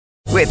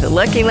With the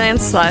Lucky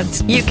Land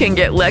Slots, you can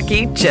get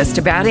lucky just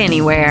about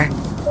anywhere.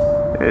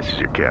 This is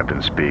your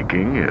captain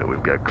speaking.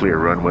 We've got clear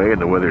runway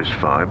and the weather's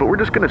fine, but we're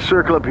just going to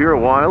circle up here a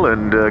while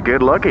and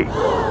get lucky.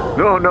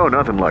 No,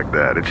 nothing like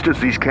that. It's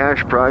just these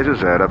cash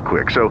prizes add up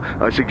quick. So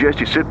I suggest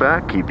you sit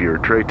back, keep your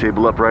tray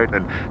table upright,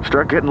 and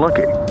start getting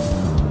lucky.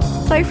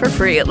 Play for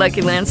free at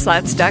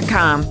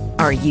LuckyLandSlots.com.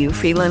 Are you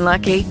feeling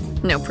lucky?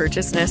 No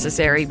purchase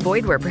necessary.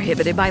 Void where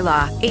prohibited by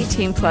law.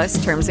 18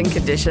 plus terms and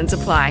conditions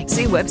apply.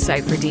 See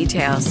website for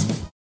details.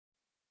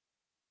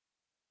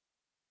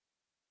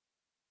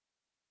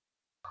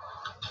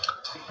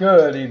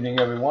 Good evening,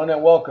 everyone,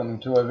 and welcome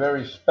to a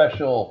very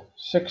special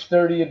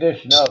 6:30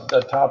 edition of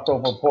the Top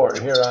Rope Report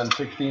here on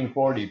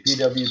 1640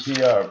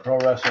 PWPR, Pro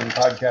Wrestling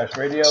Podcast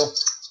Radio,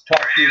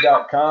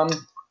 TalkShoe.com,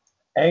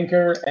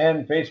 Anchor,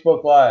 and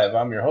Facebook Live.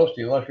 I'm your host,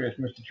 the illustrious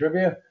Mr.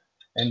 Trivia,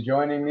 and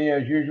joining me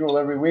as usual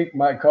every week,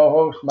 my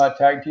co-host, my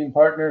tag team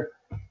partner,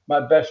 my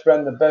best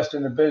friend, the best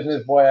in the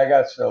business. Boy, I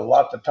got a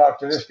lot to talk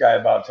to this guy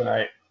about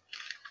tonight.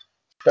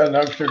 The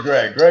youngster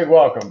Greg. Greg,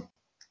 welcome.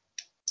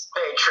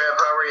 Hey, Trev,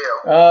 how are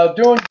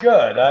you? Doing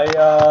good.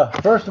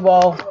 First of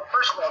all, can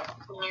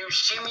you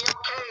see me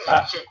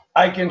okay?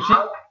 I can see.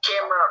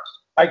 Camera.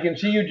 I can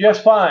see you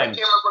just fine. The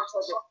camera looks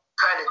like it's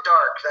kind of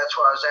dark. That's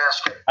why I was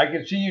asking. I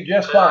can see you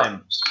just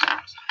fine.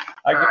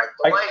 All right.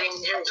 The lighting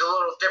here is a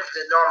little different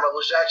than normal.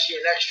 There's actually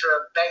an extra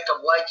bank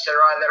of lights that are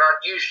on that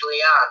aren't usually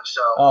on.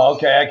 So. Oh,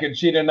 okay. I can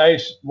see the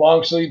nice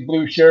long sleeve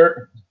blue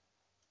shirt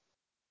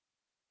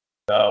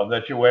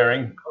that you're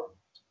wearing.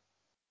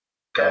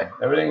 Okay.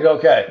 Everything's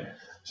okay.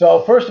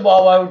 So first of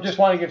all, I just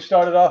want to get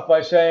started off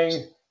by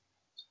saying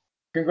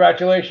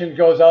congratulations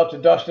goes out to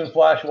Dustin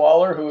Flash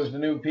Waller, who is the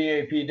new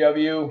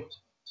PAPW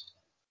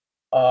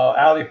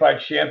Alley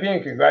Fights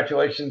champion.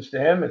 Congratulations to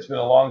him. It's been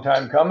a long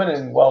time coming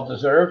and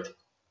well-deserved.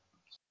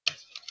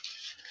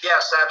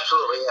 Yes,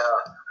 absolutely.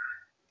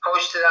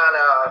 Posted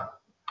on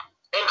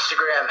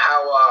Instagram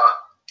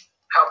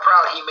how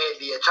proud he made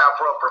the Top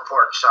Rope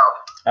Report. So.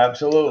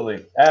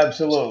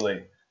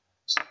 Absolutely.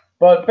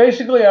 But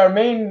basically, our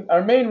main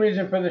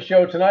reason for the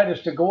show tonight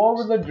is to go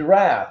over the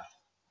draft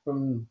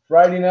from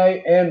Friday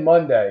night and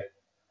Monday.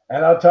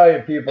 And I'll tell you,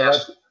 people,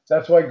 yes.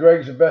 that's why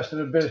Greg's the best in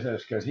the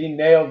business, because he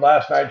nailed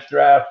last night's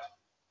draft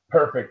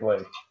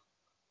perfectly.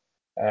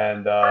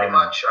 And pretty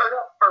much,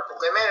 not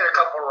perfectly. I made it a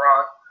couple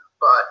wrong,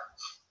 but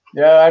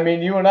yeah, I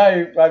mean, you and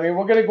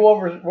we're gonna go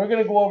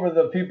over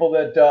the people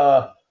that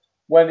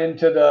went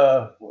into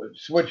the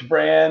switch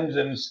brands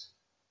and.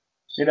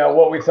 You know,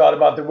 what we thought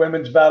about the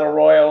Women's Battle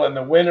Royal and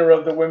the winner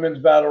of the Women's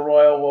Battle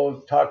Royal.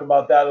 We'll talk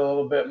about that a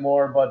little bit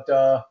more. But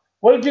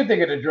what did you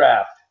think of the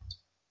draft?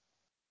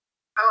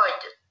 I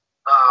liked it.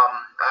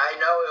 I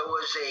know it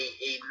was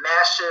a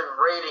massive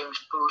ratings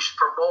boost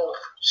for both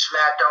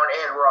SmackDown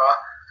and Raw.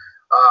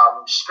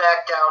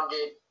 SmackDown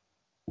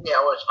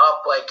was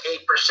up like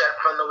 8%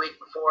 from the week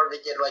before.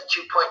 They did like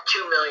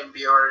 2.2 million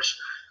viewers,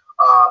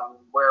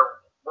 where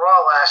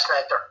Raw last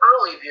night, their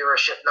early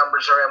viewership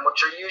numbers are in,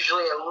 which are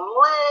usually a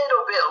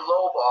little bit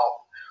lowball,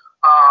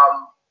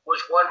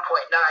 was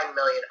 1.9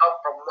 million,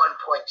 up from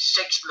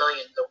 1.6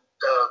 million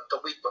the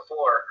week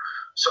before.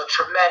 So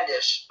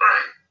tremendous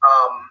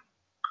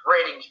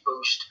ratings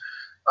boost.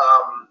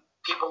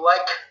 People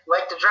like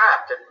the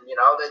draft, and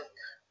that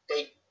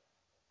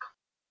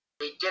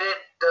they did it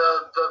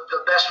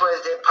the best way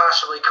that they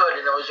possibly could,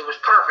 and it was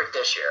perfect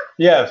this year.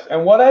 Yes,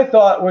 and what I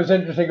thought was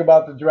interesting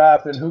about the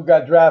draft and who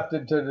got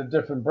drafted to the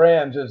different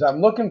brands is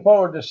I'm looking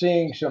forward to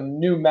seeing some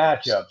new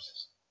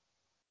matchups.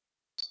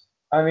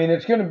 I mean,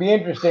 it's going to be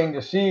interesting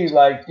to see,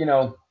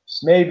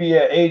 maybe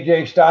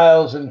AJ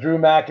Styles and Drew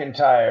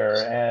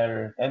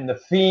McIntyre and The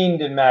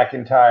Fiend and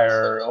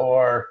McIntyre,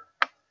 or,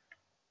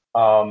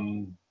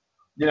 going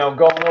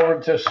over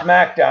to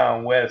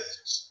SmackDown with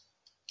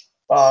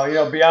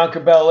Bianca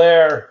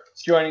Belair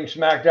joining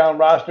SmackDown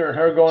roster and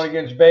her going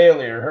against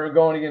Bayley or her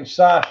going against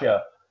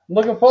Sasha. I'm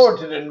looking forward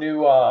to the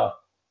new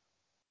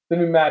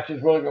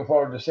matches we're looking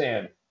forward to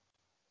seeing.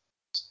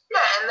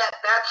 Yeah, and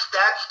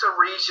that's the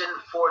reason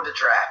for the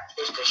draft,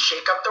 is to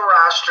shake up the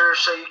roster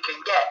so you can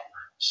get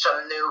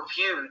some new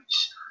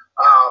feuds.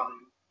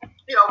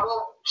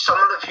 Some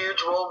of the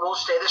feuds will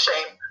stay the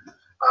same.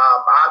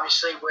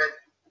 Obviously with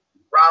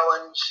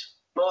Rollins,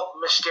 both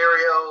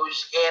Mysterios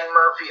and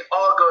Murphy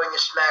all going to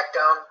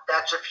SmackDown.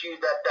 That's a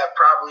feud that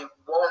probably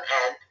won't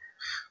end.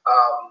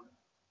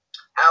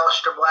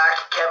 Aleister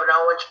Black, Kevin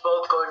Owens,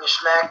 both going to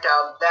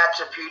SmackDown. That's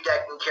a feud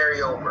that can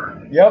carry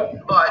over.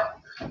 Yep. But,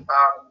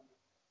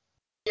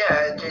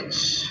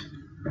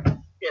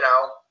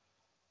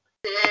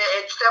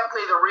 it's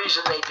definitely the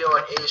reason they do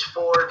it is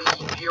for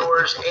the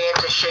viewers and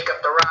to shake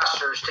up the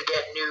rosters to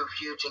get new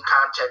feuds and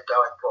content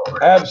going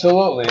forward.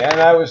 Absolutely. And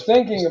I was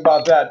thinking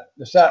about that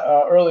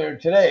earlier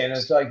today, and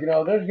it's like,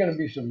 there's going to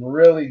be some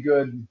really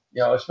good,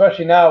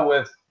 especially now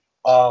with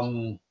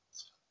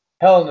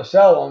Hell in a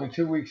Cell only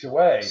 2 weeks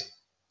away.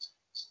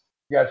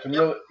 Got some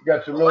really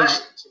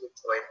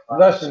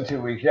less than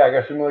 2 weeks. Yeah, I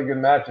got some really good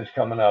matches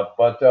coming up.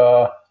 But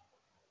so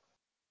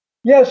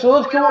let's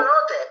go.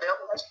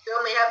 They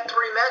only have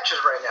 3 matches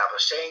right now. The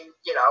same,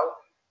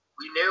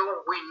 We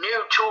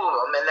knew two of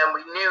them, and then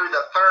we knew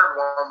the third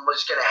one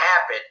was going to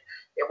happen.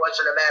 It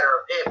wasn't a matter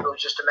of if; it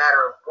was just a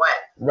matter of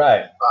when.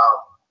 Right.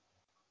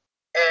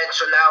 And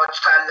so now it's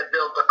time to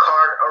build the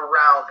card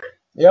around it.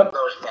 Yep.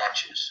 Those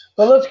matches.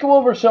 But let's go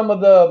over some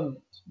of the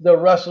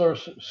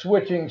wrestlers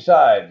switching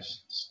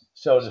sides,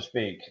 so to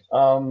speak.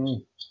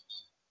 You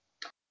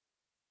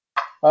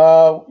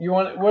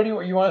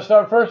want to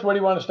start first? Where do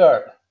you want to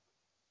start?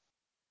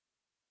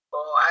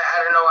 Well,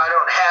 I don't know. I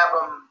don't have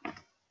them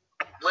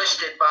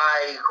listed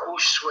by who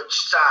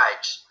switched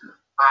sides.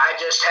 I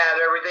just have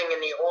everything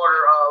in the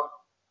order of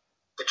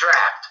the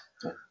draft.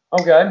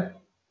 Okay.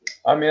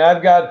 I mean,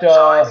 I've got.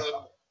 All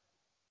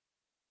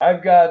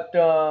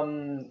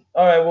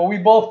right. Well, we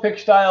both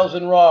picked Styles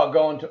and Raw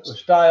going to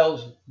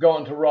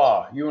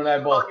Raw. You and I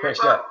both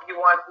picked that. You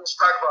want to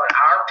talk about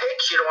our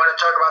picks? You don't want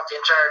to talk about the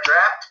entire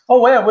draft? Oh,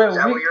 wait. Is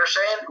that what you're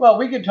saying? Well,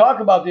 we can talk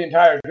about the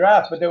entire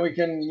draft, but then we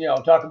can,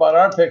 talk about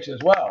our picks as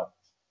well.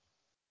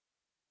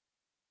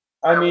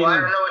 I mean, I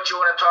don't know what you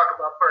want to talk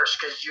about first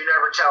because you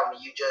never tell me.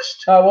 You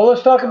just. Well,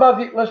 let's talk about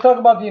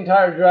the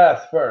entire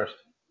draft first.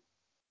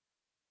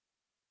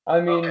 I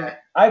mean, okay.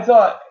 I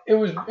thought it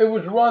was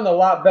run a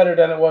lot better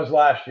than it was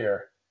last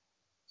year.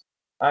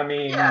 I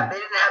mean, yeah, they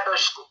didn't have those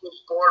stupid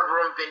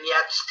boardroom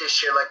vignettes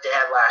this year like they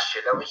had last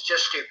year. That was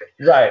just stupid.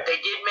 Right. They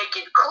did make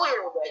it clear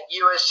that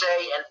USA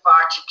and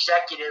Fox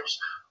executives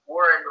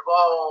were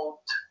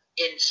involved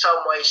in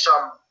some way,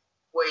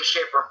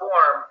 shape, or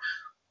form,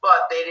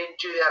 but they didn't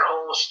do that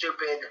whole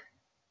stupid,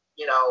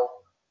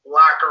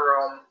 locker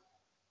room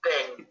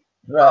thing.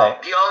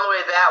 Right. The only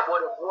way that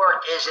would have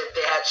worked is if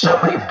they had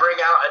somebody bring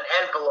out an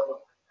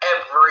envelope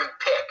every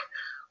pick.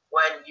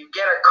 When you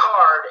get a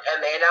card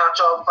and they announce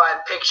all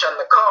 5 picks on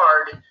the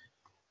card,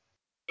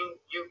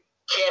 you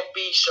can't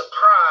be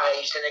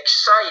surprised and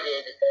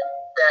excited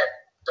that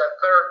the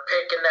third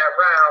pick in that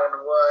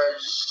round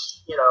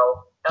was,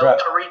 El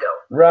Torito.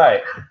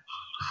 Right.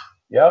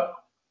 Yep.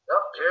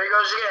 Oh, here he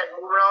goes again,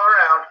 moving all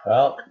around.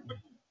 Well,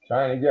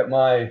 trying to get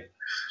my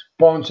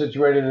phone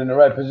situated in the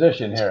right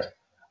position here.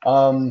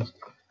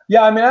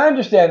 Yeah, I mean, I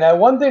understand that.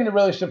 One thing that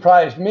really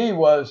surprised me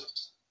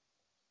was,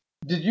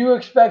 did you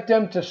expect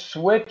them to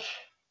switch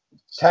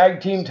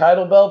tag team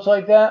title belts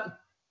like that?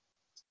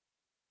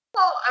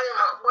 Well,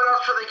 what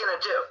else were they going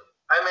to do?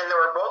 I mean, they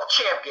were both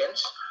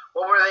champions.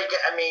 What were they?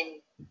 I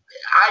mean,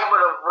 I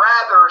would have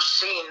rather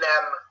seen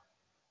them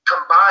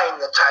combine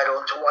the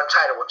title into one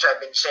title, which I've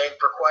been saying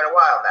for quite a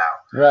while now.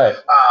 Right.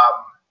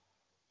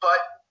 But,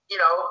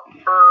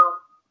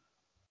 for,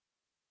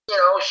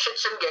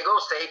 shits and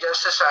giggles, they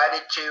just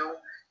decided to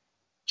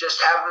just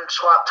have them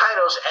swap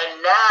titles,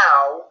 and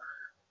now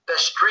the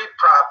Street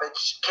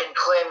Profits can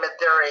claim that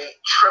they're a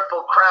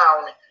Triple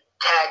Crown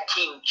tag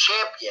team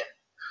champion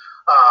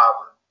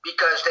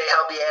because they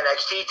held the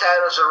NXT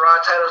titles, the Raw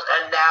titles,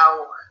 and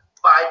now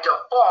by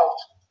default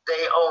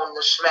they own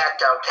the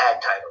SmackDown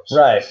tag titles.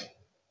 Right.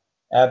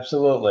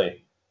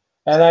 Absolutely.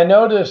 And I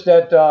noticed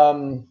that,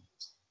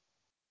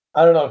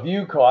 I don't know if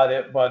you caught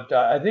it, but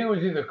I think it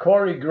was either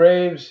Corey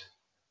Graves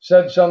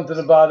said something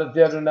about it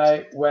the other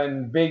night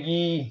when Big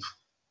E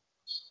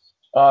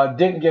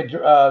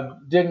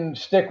didn't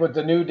stick with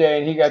the New Day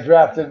and he got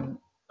drafted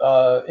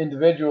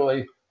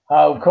individually.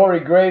 How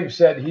Corey Graves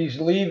said he's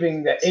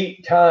leaving the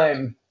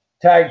 8-time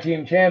tag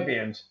team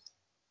champions,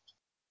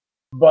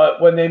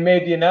 but when they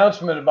made the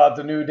announcement about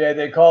the New Day,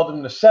 they called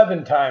them the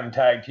 7-time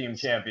tag team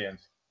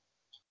champions.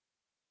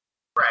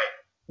 Right.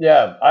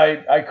 Yeah,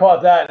 I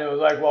caught that and it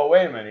was like, well,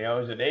 wait a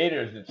minute, is it 8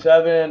 or is it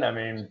 7? I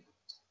mean,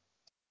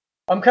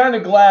 I'm kind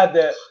of glad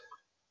that.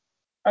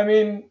 I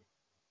mean.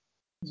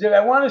 Did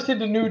I want to see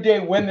the New Day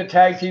win the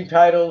tag team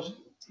titles?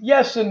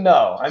 Yes and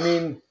no. I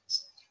mean,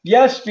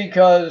 yes,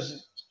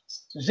 because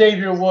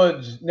Xavier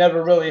Woods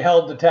never really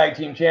held the tag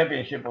team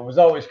championship. It was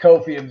always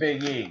Kofi and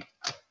Big E.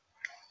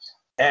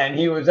 And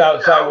he was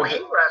outside with he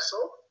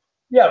wrestled.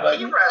 Yeah, but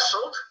he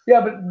wrestled.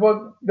 Yeah,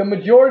 but the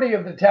majority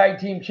of the tag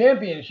team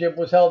championship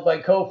was held by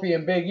Kofi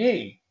and Big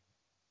E.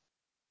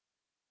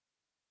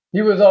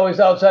 He was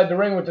always outside the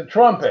ring with the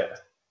trumpet.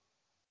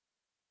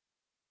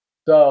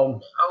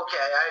 So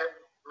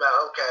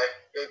Okay,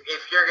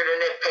 if you're going to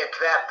nitpick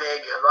that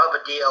big of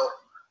a deal,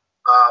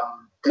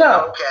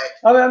 no. Okay.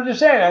 I mean, I'm just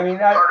saying. I mean,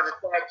 part of the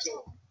tag team.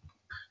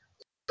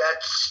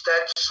 That's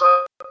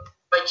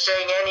like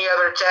saying any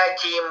other tag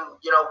team.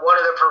 One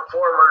of the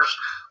performers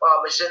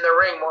is in the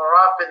ring more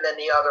often than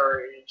the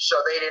other,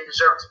 so they didn't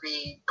deserve to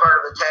be part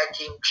of the tag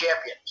team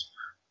champions.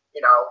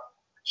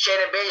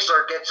 Shayna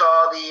Baszler gets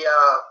all the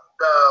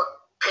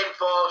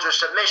pinfalls or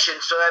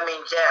submissions, so that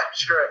means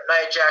screw it.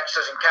 Nia Jax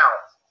doesn't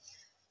count.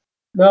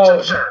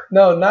 No,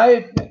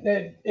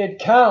 it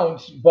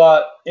counts,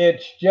 but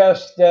it's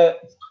just that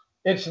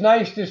it's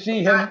nice to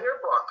see him.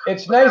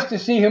 It's nice to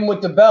see him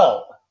with the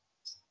belt.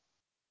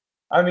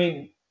 I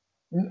mean,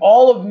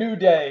 all of New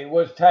Day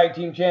was tag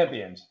team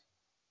champions.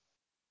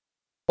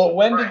 But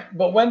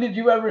when did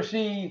you ever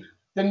see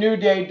the New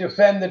Day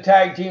defend the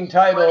tag team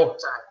title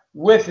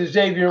with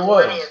Xavier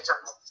Woods?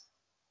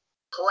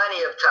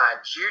 Plenty of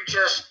times.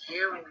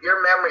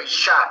 Your memory's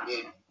shot,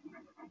 dude.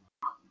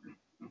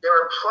 There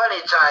were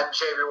plenty of times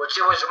Xavier Woods.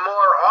 It was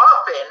more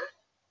often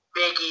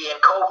Big E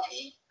and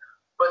Kofi,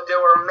 but there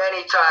were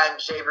many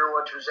times Xavier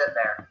Woods was in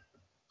there.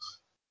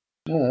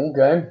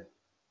 Okay.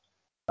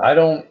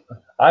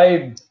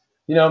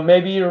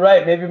 Maybe you're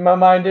right. Maybe my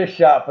mind is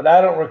shot, but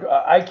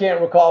I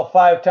can't recall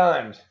 5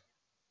 times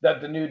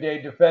that the New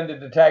Day defended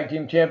the tag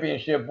team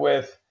championship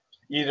with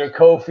either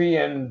Kofi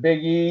and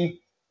Big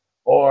E,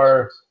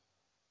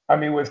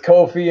 with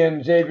Kofi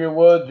and Xavier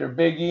Woods, or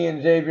Big E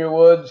and Xavier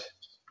Woods.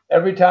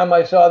 Every time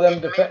I saw them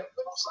defend.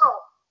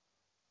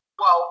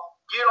 Well,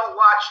 you don't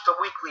watch the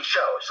weekly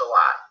shows a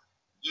lot.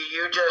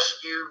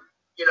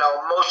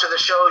 Most of the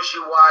shows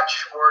you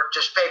watch were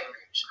just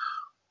pay-per-views.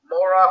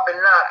 More often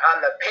than not,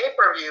 on the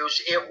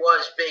pay-per-views, it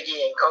was Big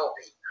E and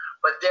Kofi.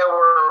 But there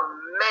were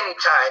many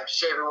times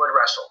Xavier would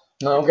wrestle.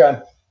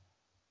 Okay.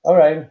 All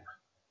right.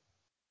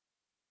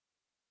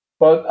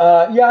 But,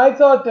 I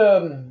thought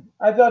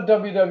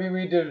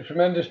WWE did a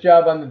tremendous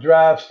job on the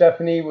draft.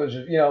 Stephanie was,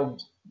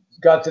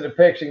 got to the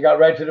picks and got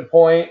right to the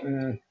point.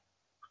 And,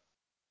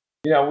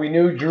 we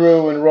knew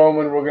Drew and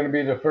Roman were going to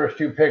be the first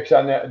 2 picks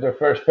on their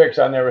first picks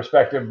on their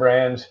respective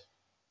brands.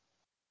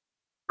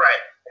 Right.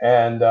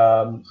 And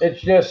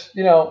it's just,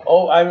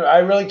 I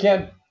really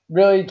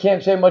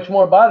can't say much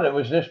more about it. It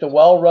was just a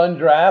well-run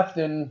draft,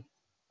 and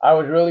I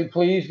was really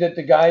pleased that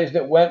the guys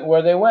that went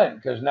where they went,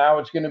 because now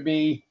it's going to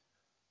be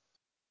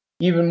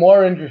even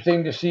more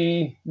interesting to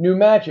see new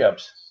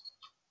matchups.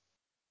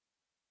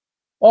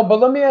 Oh, but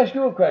let me ask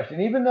you a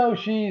question. Even though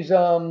she's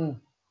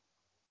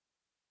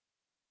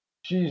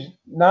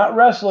not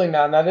wrestling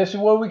now. Now, this is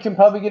where we can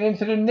probably get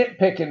into the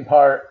nitpicking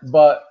part,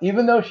 but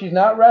even though she's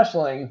not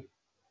wrestling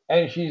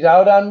and she's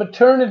out on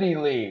maternity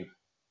leave,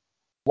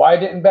 why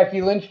didn't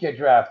Becky Lynch get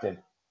drafted?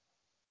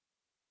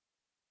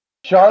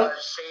 Charlotte?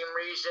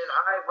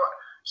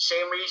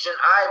 Same reason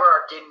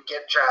Ivar didn't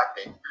get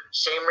drafted.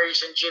 Same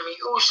reason Jimmy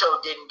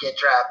Uso didn't get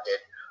drafted.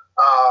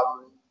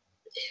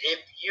 If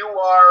you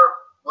are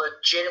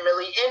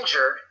legitimately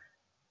injured,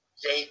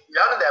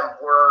 none of them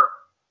were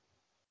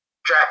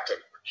drafted.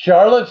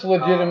 Charlotte's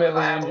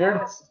legitimately injured.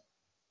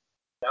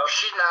 No,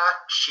 she's not.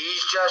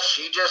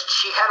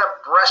 She had a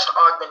breast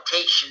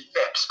augmentation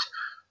fixed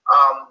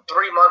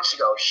 3 months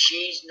ago.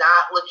 She's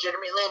not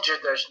legitimately injured.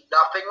 There's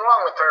nothing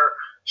wrong with her.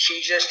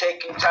 She's just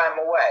taking time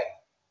away.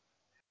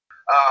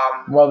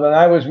 Well, then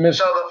I was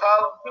missing. So the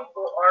following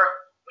people are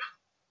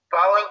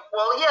following.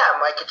 Well, yeah,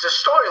 Mike, it's a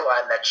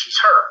storyline that she's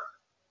hurt.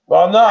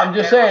 Well, no, I'm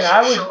just saying. They're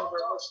not going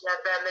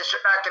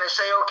to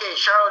say, okay,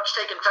 Charlotte's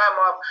taking time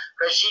off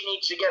because she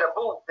needs to get a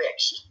boob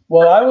fixed.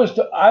 Well, I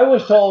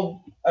was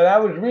told, and I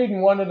was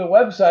reading one of the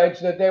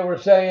websites that they were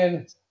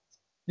saying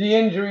the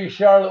injury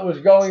Charlotte was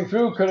going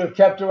through could have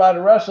kept her out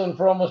of wrestling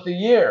for almost a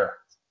year.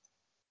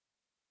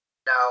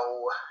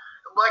 No,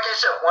 like I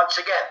said, once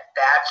again,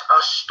 that's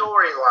a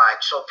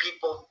storyline, so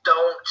people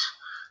don't,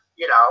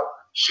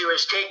 she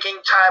was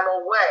taking time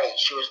away.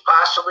 She was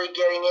possibly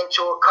getting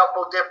into a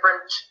couple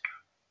different,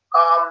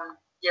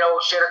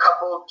 she had a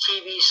couple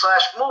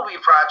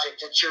TV/movie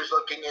projects that she was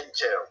looking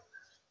into.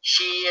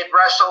 She had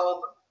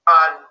wrestled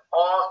on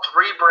all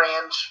 3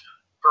 brands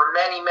for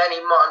many, many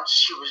months.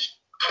 She was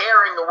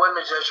carrying the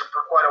women's division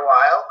for quite a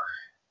while,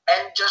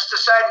 and just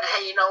decided,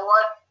 hey, you know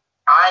what?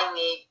 I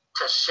need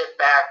to sit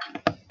back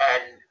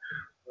and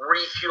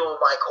refuel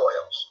my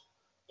coils.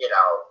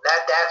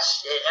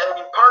 That's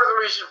part of the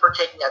reason for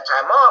taking that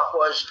time off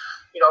was,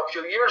 a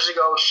few years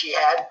ago she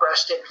had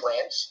breast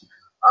implants.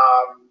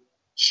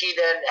 She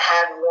then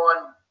had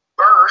one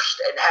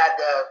burst and had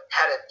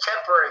a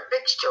temporary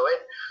fix to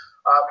it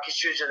because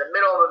she was in the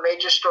middle of a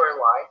major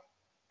storyline.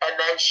 And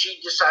then she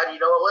decided,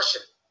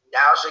 listen,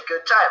 now's a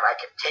good time. I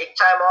can take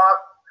time off.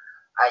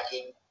 I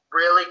can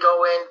really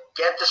go in,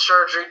 get the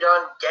surgery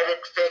done, get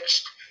it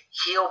fixed,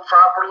 heal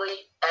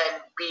properly,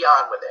 and be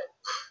on with it.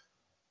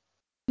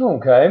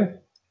 Okay.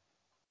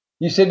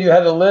 You said you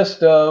had a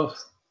list of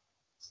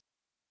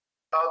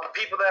the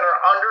people that are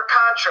under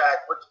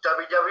contract with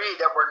WWE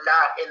that were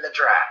not in the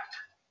draft.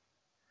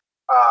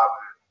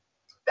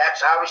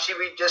 That's obviously,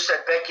 we just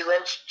said Becky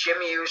Lynch,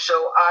 Jimmy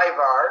Uso,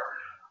 Ivar,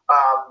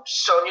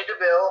 Sonya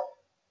Deville,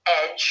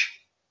 Edge,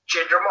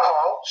 Jinder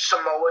Mahal,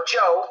 Samoa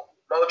Joe,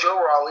 Mojo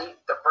Rawley,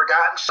 The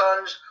Forgotten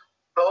Sons,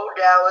 Bo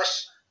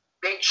Dallas,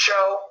 Big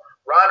Show,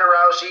 Ronda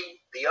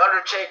Rousey, The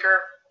Undertaker,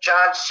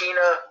 John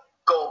Cena,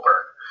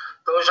 Goldberg.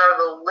 Those are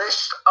the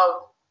list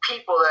of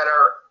people that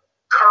are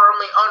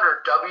currently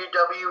under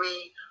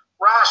WWE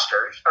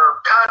rosters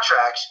or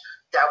contracts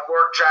that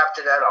weren't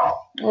drafted at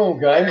all.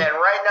 Okay. And then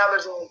right now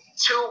there's only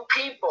 2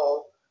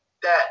 people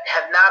that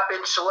have not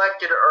been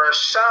selected or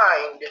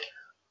assigned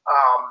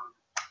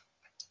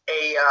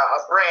a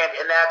brand,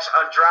 and that's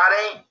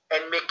Andrade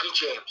and Mickie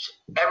James.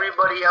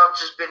 Everybody else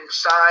has been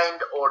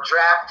signed or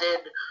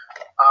drafted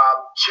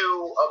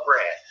to a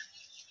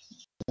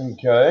brand.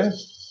 Okay.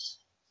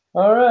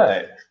 All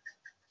right.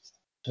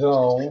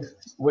 So,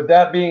 with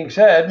that being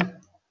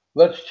said,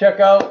 let's check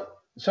out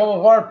some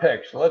of our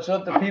picks. Let's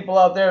let the people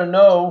out there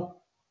know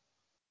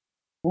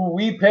who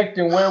we picked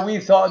and where we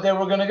thought they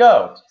were going to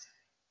go.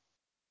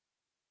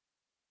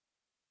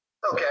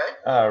 Okay.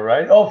 All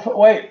right. Oh,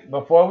 wait.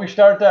 Before we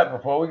start that,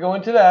 before we go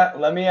into that,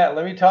 let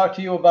me talk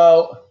to you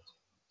about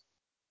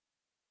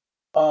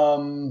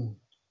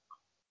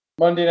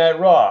Monday Night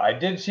Raw. I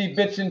did see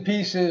bits and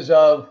pieces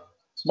of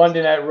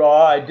Monday Night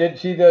Raw. I did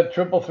see the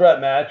triple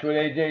threat match with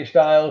AJ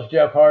Styles,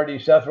 Jeff Hardy,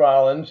 Seth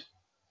Rollins,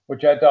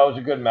 which I thought was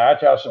a good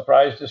match. I was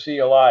surprised to see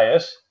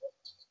Elias.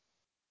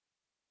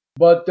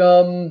 But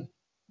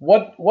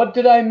what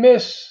did I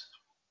miss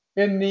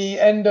in the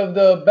end of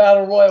the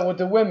Battle Royal with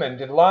the women?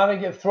 Did Lana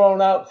get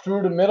thrown out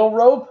through the middle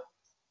rope?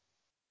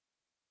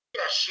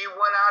 Yeah, she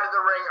went out of the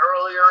ring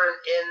earlier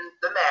in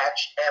the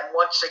match, and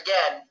once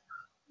again,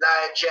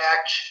 Nia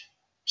Jax,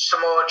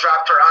 Samoa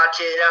dropped her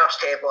onto the announce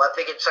table. I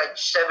think it's like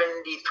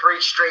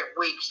 73 straight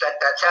weeks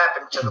that's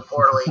happened to the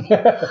poor lady.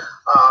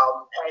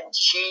 And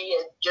she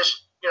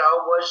just,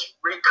 was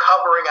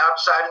recovering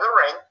outside of the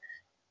ring.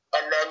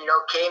 And then,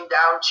 came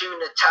down to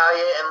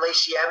Natalya and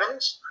Lacey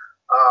Evans.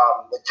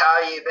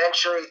 Natalya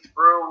eventually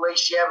threw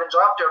Lacey Evans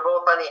off. They're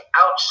both on the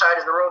outside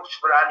of the ropes,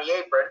 but on the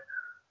apron.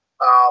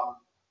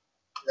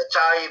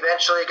 Natalya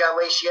eventually got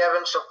Lacey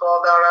Evans to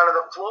fall down onto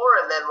the floor,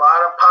 and then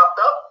Lana popped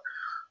up.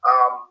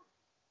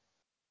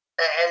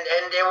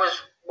 And it was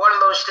one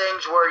of those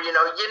things where, you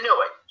knew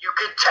it. You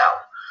could tell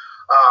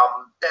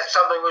that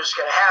something was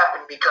going to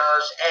happen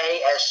because,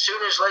 as soon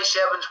as Lacey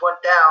Evans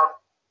went down,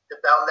 the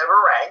bell never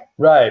rang.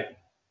 Right.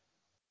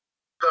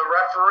 The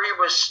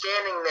referee was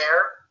standing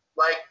there,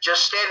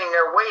 just standing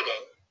there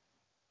waiting.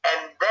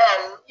 And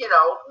then,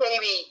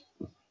 maybe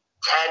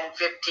 10,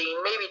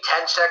 15, maybe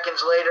 10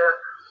 seconds later,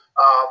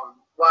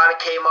 Lana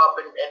came up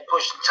and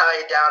pushed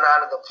Natalya down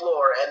onto the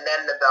floor, and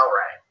then the bell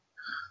rang.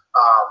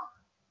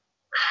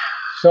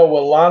 So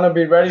will Lana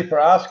be ready for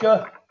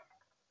Asuka?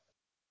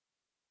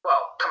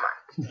 Well, come on.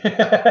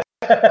 I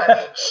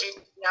mean, she's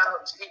now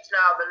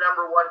the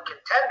number one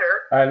contender.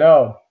 I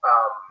know.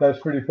 That's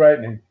pretty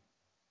frightening.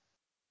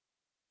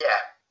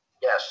 Yeah.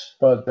 Yes.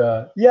 But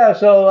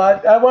so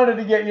I wanted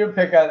to get your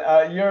take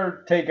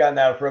on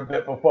that for a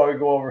bit before we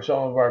go over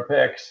some of our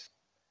picks.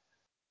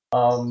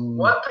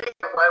 One thing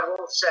I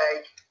will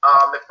say,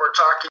 if we're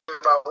talking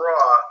about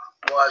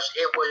Raw, was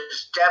it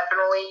was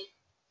definitely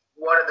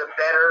one of the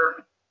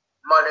better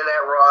Monday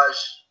Night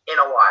Raws in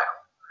a while.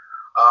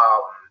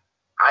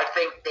 I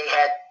think they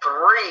had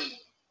three,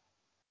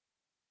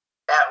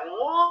 at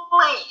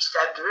least,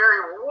 at the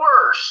very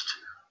worst,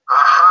 a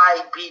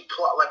high B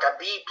plus, like a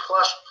B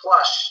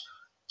plus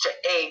to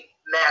A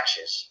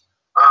matches,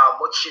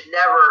 which you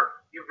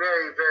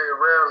very, very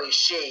rarely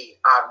see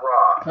on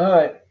Raw. All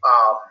right.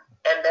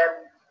 And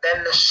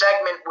then the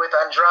segment with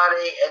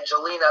Andrade and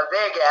Zelina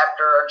Vega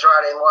after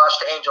Andrade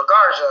lost to Angel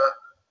Garza,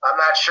 I'm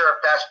not sure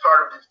if that's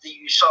part of it that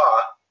you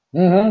saw.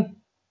 Mm-hmm.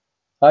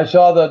 I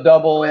saw the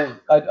double.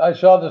 I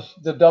saw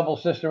the double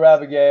Sister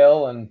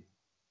Abigail and.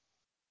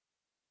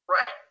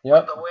 Right.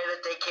 Yep. The way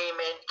that they came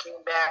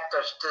back,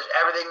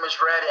 everything was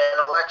red,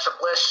 and Alexa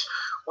Bliss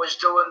was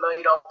doing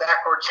the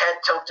backwards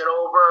head tilted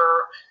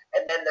over,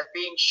 and then the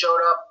Fiend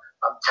showed up.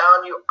 I'm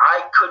telling you,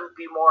 I couldn't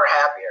be more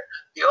happier.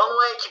 The only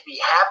way I could be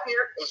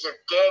happier is if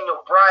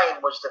Daniel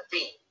Bryan was the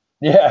Fiend.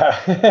 Yeah.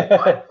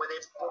 But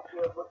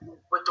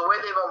with the way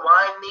they've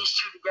aligned these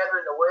two together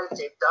and the way that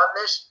they've done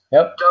this,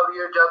 yep.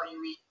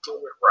 WWE did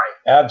it right.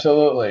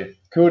 Absolutely.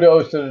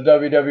 Kudos to the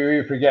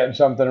WWE for getting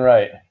something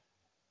right.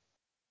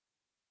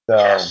 So,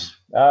 yes.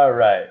 All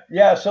right.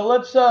 Yeah, so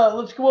let's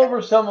go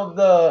over some of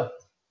the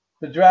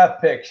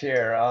draft picks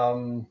here.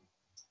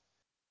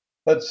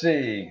 Let's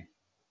see.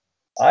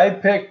 I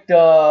picked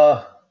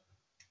Kevin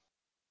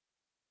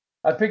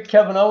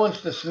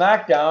Owens to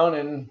SmackDown,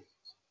 and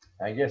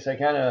I guess I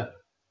kind of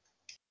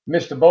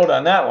missed the boat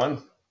on that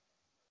one.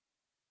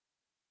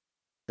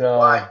 So,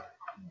 why?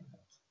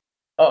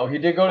 Oh, he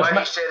did go to Why do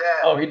you say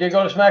that? Oh, he did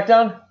go to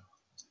SmackDown?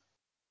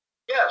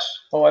 Yes.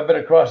 Oh, I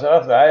better cross that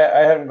off. I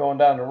had him going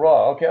down to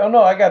Raw. Okay. Oh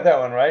no, I got that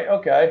one right.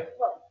 Okay.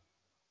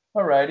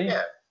 All righty.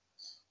 Yeah.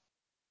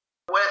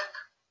 With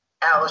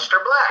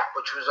Aleister Black,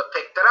 which was a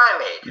pick that I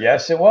made.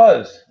 Yes, it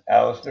was.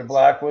 Aleister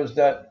Black was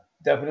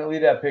definitely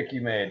that pick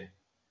you made.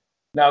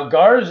 Now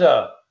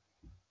Garza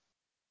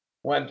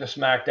went to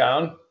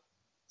SmackDown.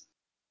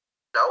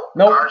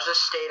 No, Garza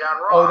stayed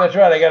on Raw. Oh, that's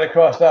right. I got it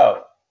crossed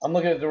out. I'm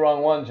looking at the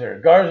wrong ones here.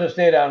 Garza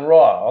stayed on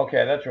Raw.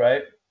 Okay, that's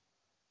right.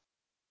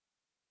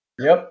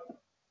 Yep.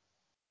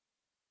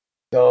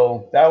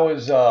 So that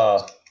was,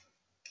 I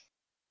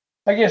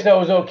guess that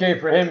was okay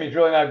for him. He's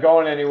really not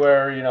going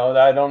anywhere.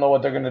 I don't know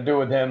what they're going to do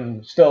with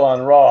him still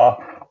on Raw.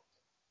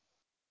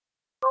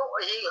 Well,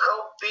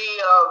 he'll be,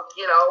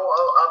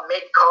 a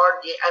mid-card.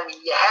 I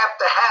mean, you have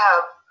to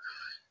have,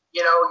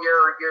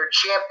 your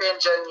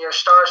champions and your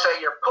stars that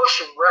you're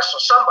pushing wrestle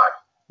somebody.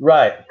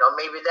 Right.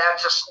 Maybe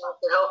that's a slot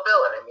that he'll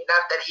fill in. I mean,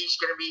 not that he's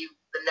going to be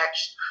the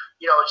next,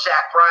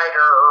 Zack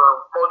Ryder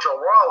or Mojo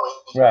Rawley.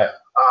 Right.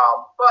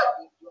 But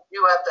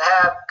you have to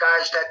have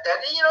guys that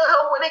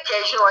he'll win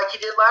occasionally, like he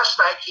did last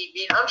night. He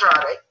beat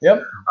Andrade.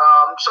 Yep.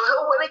 So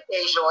he'll win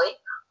occasionally.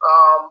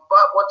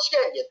 But once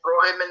again, you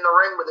throw him in the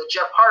ring with a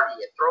Jeff Hardy.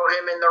 You throw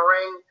him in the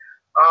ring,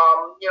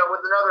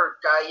 with another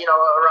guy,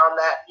 around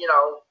that,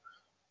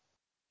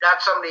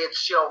 not somebody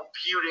that's,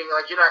 feuding.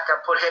 Like, you're not going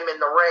to put him in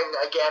the ring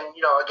again,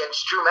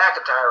 against Drew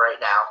McIntyre right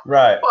now.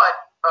 Right. But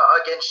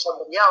against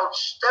somebody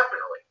else,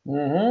 definitely.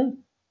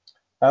 Mm-hmm.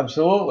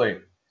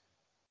 Absolutely.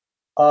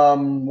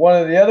 One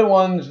of the other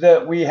ones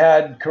that we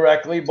had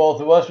correctly,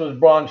 both of us, was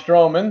Braun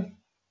Strowman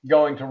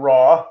going to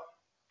Raw,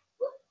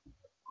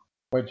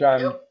 which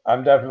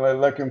I'm definitely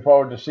looking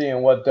forward to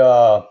seeing what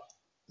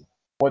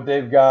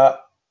they've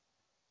got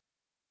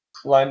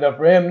lined up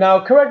for him.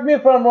 Now, correct me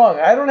if I'm wrong.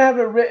 I don't have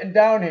it written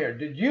down here.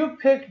 Did you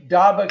pick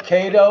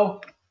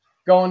Dabba-Kato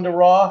going to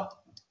Raw?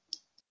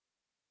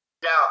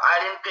 No, I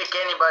didn't pick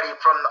anybody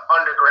from the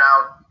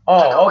underground.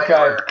 Oh, okay.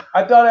 Anywhere.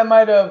 I thought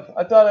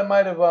I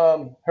might have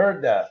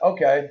heard that.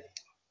 Okay.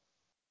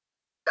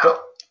 No.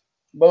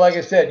 But like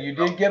I said, you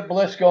did get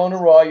Bliss going to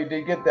Raw. You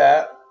did get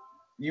that.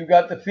 You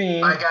got The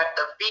Fiend. I got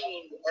The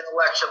Fiend and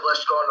Alexa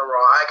Bliss going to Raw.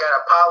 I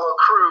got Apollo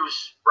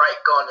Crews,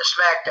 going to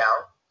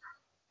SmackDown.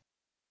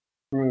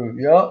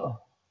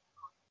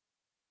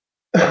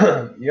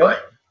 Yep.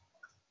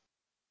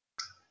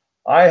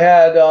 Right.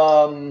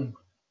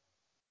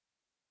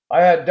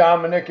 I had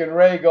Dominic and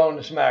Ray going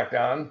to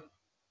SmackDown,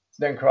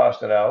 then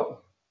crossed it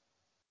out.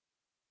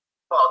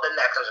 Well, then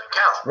that doesn't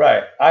count.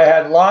 Right. I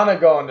had Lana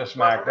going to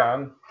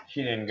SmackDown.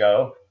 She didn't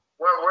go.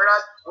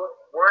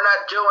 We're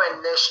not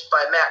doing this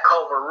by Matt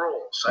Culver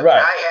rules. I right.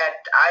 mean,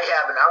 I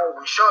have, and I'll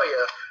even show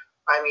you.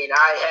 I mean,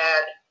 I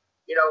had,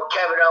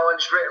 Kevin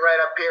Owens written right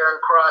up here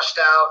and crossed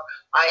out.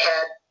 I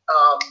had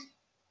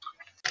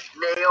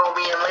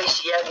Naomi and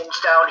Lacey Evans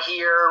down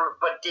here,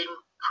 but didn't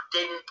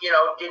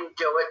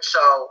do it.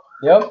 So,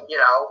 yep.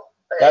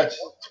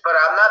 But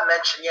I'm not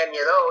mentioning any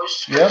of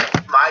those.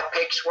 Yep. My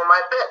picks were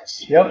my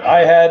picks. Yep.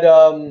 I had,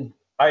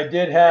 I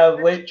did have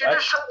You're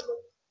just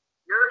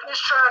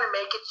trying to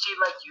make it seem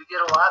like you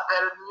did a lot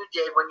better than you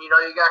did when you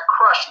got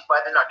crushed by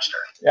the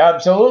Nugster.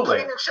 Absolutely.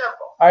 Plain and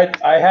simple.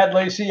 I had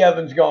Lacey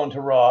Evans going to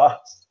Raw.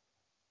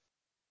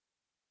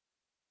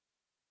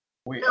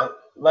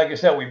 Like I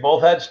said, we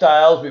both had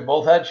Styles. We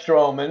both had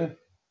Strowman.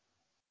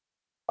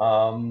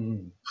 I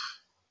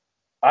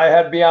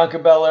had Bianca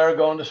Belair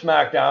going to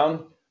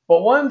SmackDown.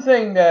 But one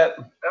thing that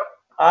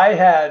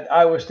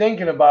I was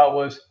thinking about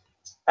was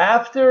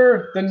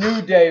after the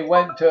New Day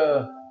went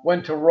to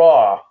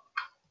Raw.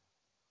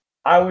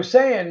 I was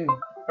saying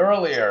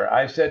earlier,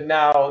 I said,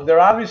 now they're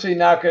obviously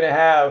not going to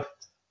have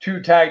 2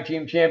 tag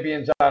team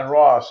champions on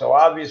Raw. So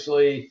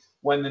obviously,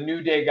 when the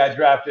New Day got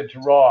drafted to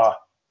Raw,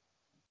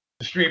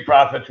 the Street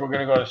Profits were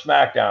going to go to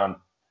SmackDown.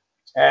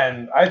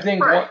 And I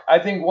think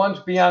once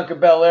Bianca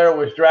Belair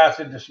was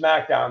drafted to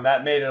SmackDown,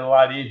 that made it a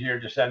lot easier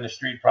to send the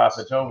Street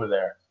Profits over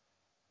there.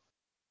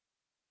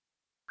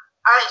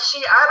 I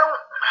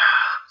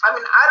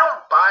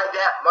don't buy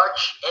that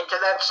much into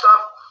that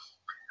stuff.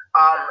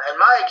 And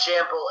my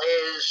example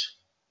is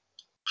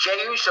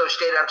Jey Uso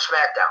stayed on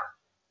SmackDown.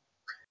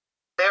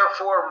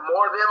 Therefore,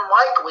 more than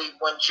likely,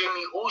 when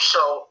Jimmy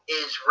Uso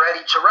is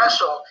ready to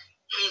wrestle,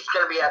 he's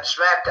going to be on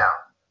SmackDown.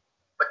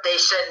 But they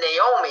sent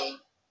Naomi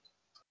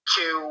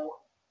to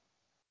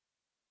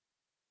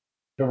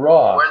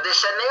Raw. Where did they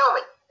send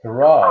Naomi? To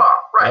Raw.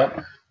 Right.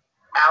 Yep.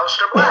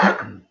 Aleister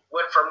Black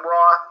went from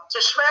Raw to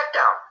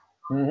SmackDown.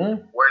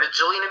 Mm-hmm. Where did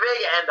Zelina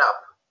Vega end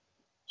up?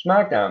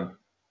 SmackDown.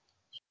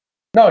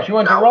 No, she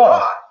went to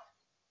Raw.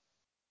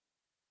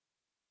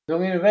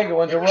 Zelina Vega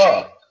went to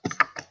Raw.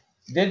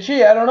 Did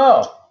she? I don't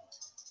know.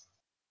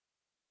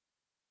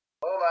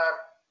 Hold on.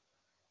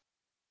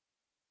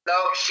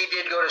 No, she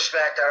did go to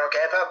SmackDown. Okay,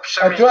 I thought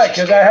that's right,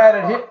 because I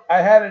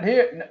had it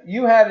here.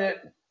 You had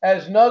it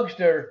as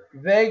Nugster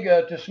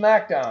Vega to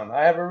SmackDown.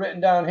 I have it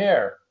written down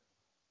here.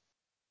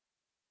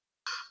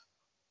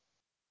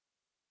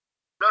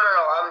 No.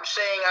 I'm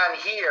saying on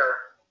here.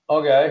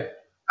 Okay.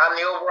 On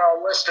the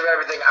overall list of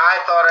everything, I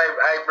thought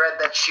I read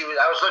that she was.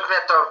 I was looking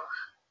at the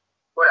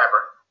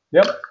whatever.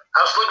 Yep. I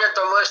was looking at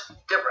the list.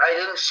 I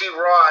didn't see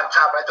Raw on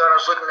top. I thought I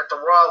was looking at the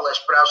Raw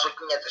list, but I was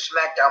looking at the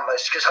SmackDown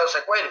list because I was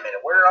like, wait a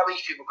minute, where did all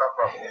these people come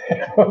from?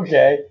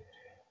 Okay.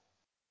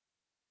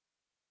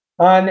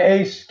 On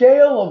a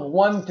scale of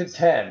 1 to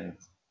 10,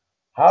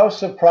 how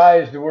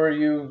surprised were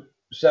you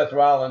Seth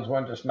Rollins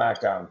went to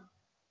SmackDown?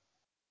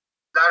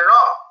 Not at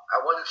all.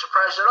 I wasn't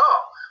surprised at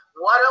all.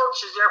 What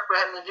else is there for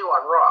him to do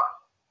on Raw?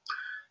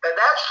 And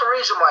that's the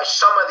reason why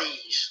some of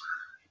these,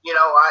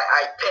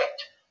 I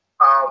picked.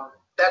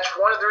 That's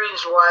one of the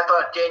reasons why I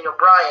thought Daniel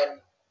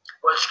Bryan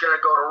was going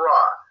to go to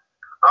Raw.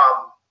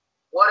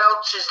 What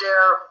else is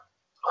there?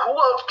 Who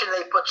else can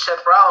they put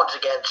Seth Rollins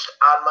against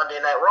on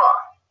Monday Night Raw?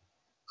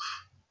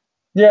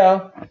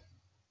 Yeah.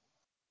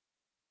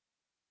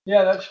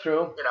 Yeah, that's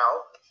true.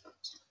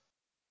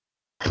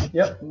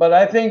 Yep, but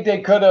I think they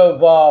could have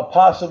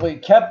possibly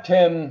kept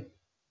him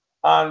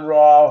on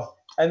Raw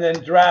and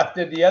then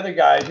drafted the other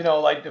guys,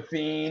 like The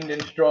Fiend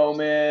and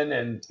Strowman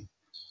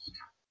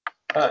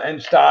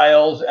and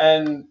Styles,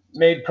 and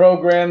made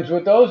programs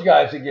with those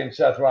guys against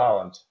Seth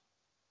Rollins.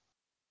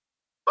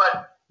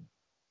 But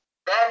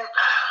then,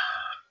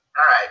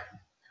 all right,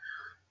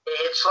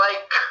 it's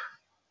like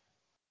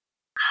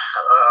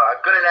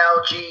a good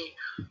analogy.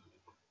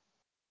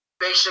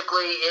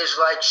 basically is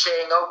like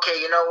saying,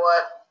 okay, you know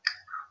what?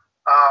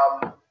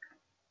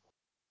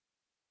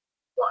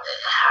 Well,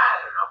 I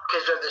don't know,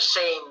 because they're the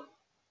same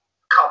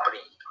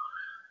company.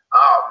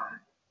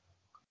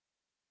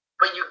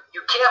 But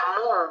you can't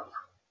move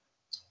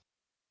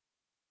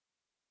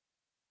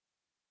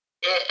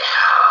it.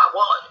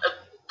 Well,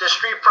 the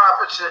Street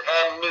Profits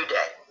and New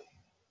Day.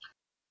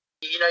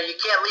 You know, you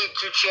can't leave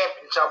two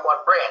champions on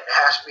one brand. It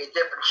has to be a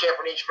different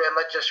champion each brand.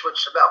 Let's just switch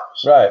the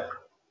belts. Right.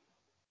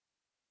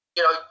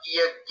 You know,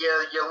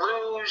 you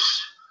lose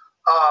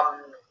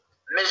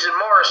Miz and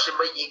Morrison,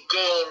 but you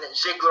gain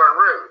Ziggler and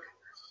Rude.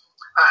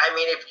 I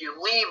mean, if you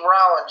leave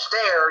Rollins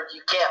there,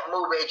 you can't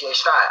move AJ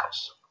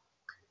Styles.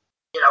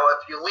 You know,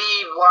 if you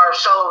leave Lars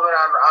Sullivan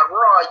on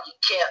Raw, you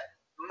can't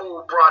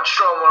move Braun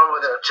Strowman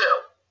over there too.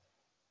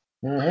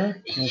 Mm-hmm.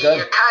 Okay.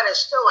 You kind of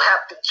still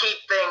have to keep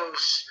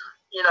things,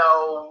 you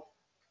know,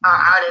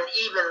 on an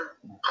even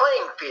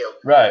playing field.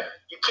 Right.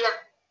 You can't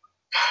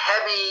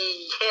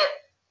heavy hit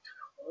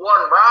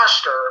one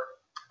roster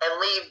and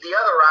leave the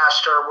other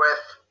roster with,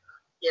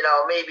 you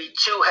know, maybe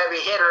two heavy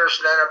hitters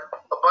and then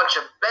a bunch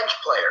of bench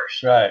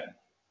players. Right.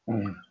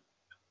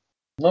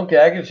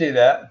 Okay, I can see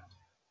that.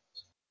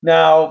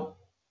 Now,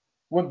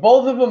 with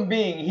both of them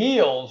being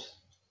heels,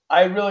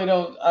 I really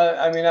don't.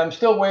 I mean, I'm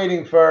still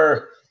waiting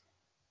for.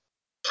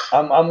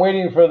 I'm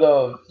waiting for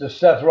the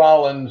Seth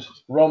Rollins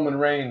Roman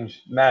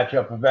Reigns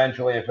matchup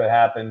eventually, if it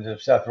happens.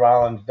 If Seth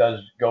Rollins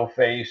does go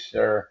face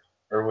or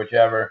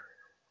whichever.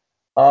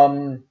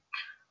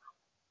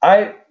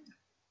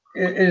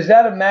 Is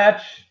that a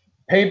match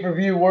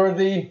pay-per-view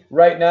worthy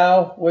right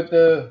now with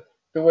the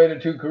way the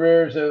two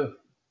careers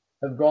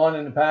have gone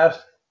in the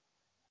past?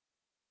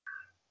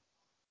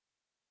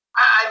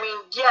 I mean,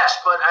 yes,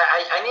 but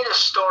I need a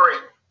story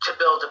to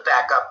build it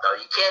back up, though.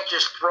 You can't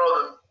just throw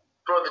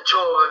the two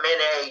of them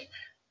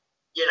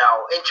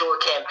into a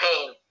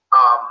campaign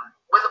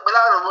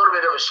without a little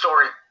bit of a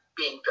story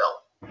being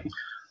built.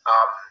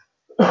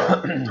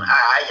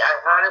 I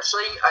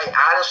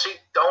honestly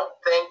don't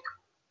think.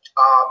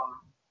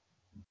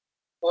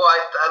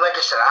 Like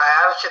I said,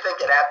 I honestly think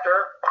that after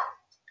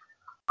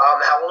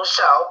Hell in a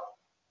Cell,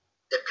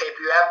 the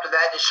pay-per-view after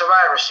that is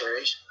Survivor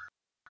Series.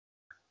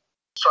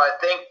 So I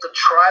think the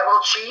Tribal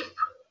Chief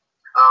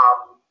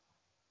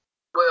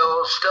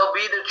will still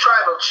be the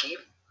Tribal Chief.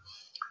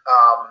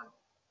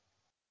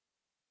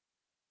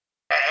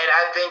 And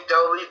I think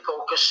they'll be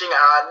focusing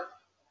on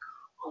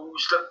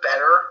who's the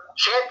better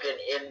champion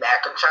in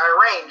McIntyre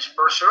Reigns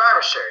for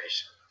Survivor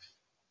Series.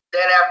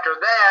 Then after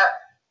that,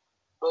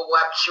 we'll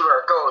have to see where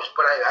it goes.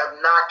 But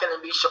I'm not going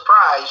to be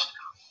surprised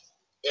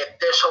if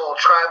this whole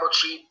Tribal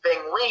Chief thing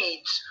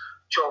leads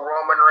to a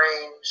Roman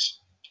Reigns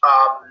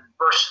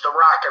versus The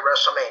Rock at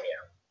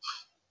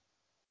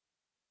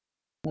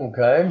WrestleMania.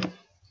 Okay.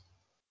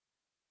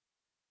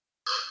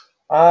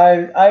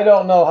 I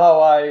don't know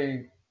how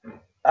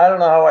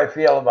I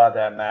feel about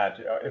that match.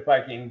 If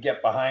I can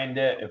get behind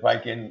it, if I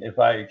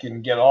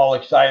can get all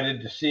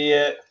excited to see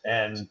it,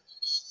 and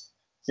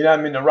I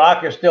mean, The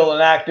Rock is still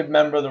an active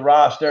member of the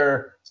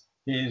roster.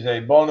 He's a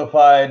bona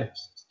fide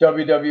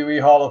WWE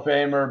Hall of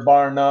Famer,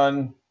 bar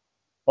none.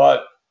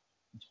 But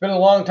it's been a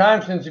long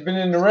time since he's been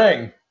in the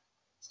ring.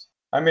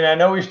 I mean, I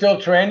know he's still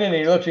training.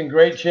 He looks in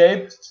great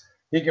shape.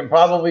 He can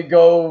probably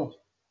go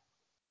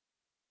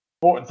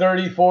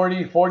 30,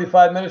 40,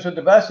 45 minutes with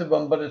the best of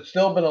them, but it's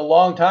still been a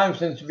long time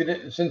since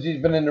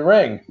he's been in the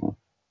ring.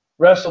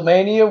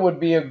 WrestleMania would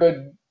be a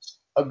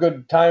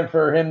good time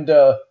for him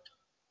to,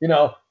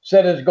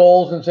 set his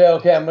goals and say,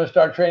 okay, I'm going to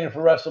start training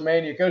for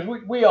WrestleMania, because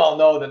we all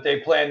know that they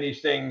plan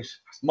these things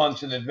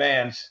months in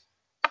advance.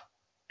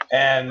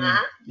 And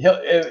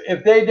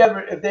if they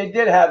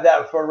did have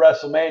that for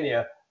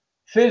WrestleMania,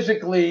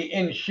 physically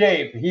in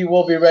shape, he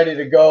will be ready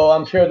to go.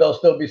 I'm sure there'll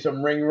still be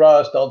some ring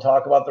rust. They'll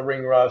talk about the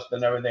ring rust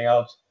and everything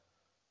else.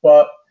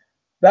 But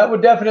that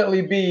would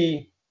definitely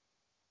be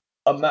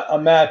a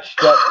match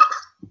that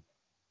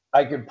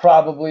I could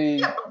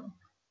probably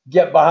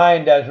get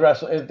behind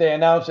if they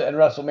announce it and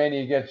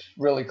WrestleMania gets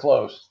really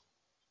close.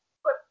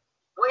 But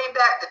way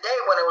back the day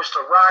when it was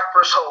The Rock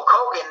versus Hulk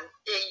Hogan,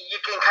 you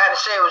can kind of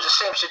say it was the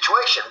same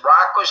situation.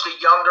 Rock was the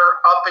younger,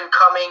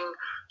 up-and-coming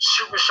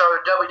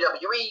superstar of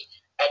WWE,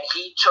 and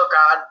he took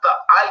on the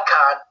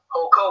icon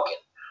Hulk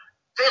Hogan.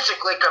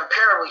 Physically,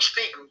 comparably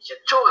speaking, the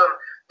two of them,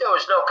 there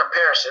was no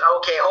comparison.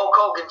 Okay, Hulk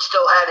Hogan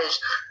still had his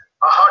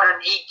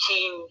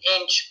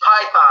 118-inch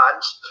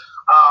pythons,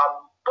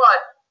 but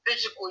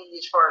physically,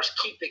 as far as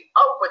keeping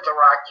up with The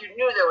Rock, you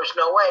knew there was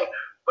no way,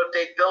 but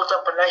they built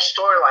up a nice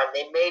storyline.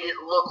 They made it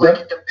look like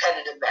a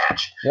competitive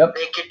match. Yep.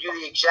 They could do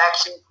the exact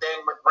same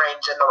thing with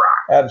Reigns and The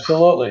Rock.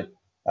 Absolutely.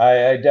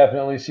 I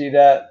definitely see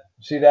that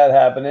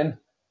happening.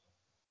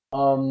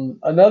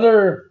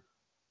 Another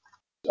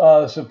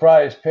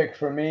surprise pick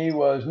for me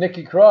was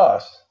Nikki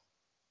Cross.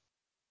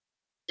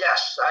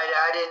 Yes,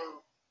 I didn't.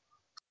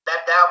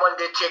 That one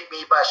did take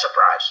me by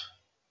surprise.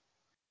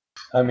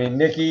 I mean,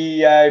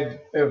 Nikki,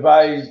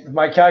 if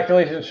my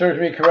calculation serves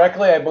me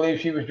correctly, I believe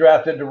she was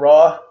drafted to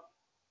Raw.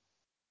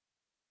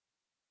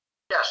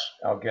 Yes.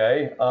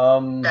 Okay.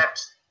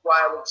 That's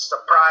why it's the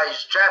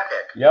prize draft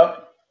pick.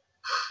 Yep.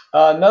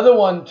 Another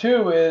one,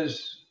 too,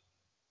 is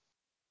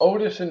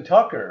Otis and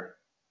Tucker.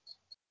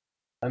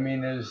 I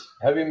mean, is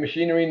Heavy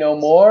Machinery no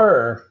more?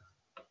 Or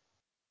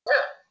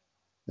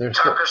yeah.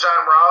 Tucker's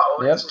on Raw,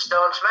 Otis is still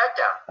on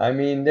SmackDown. I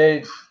mean,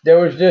 there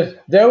was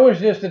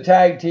just a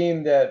tag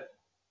team that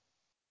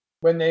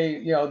when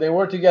they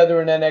were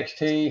together in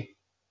NXT,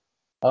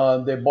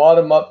 they bought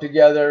them up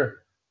together,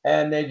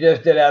 and they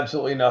just did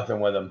absolutely nothing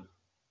with them.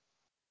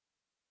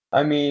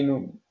 I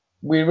mean,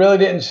 we really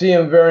didn't see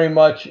them very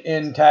much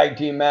in tag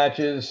team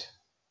matches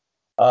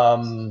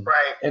in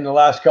the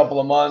last couple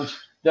of months.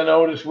 Then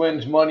Otis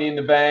wins Money in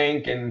the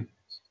Bank, and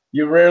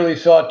you rarely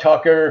saw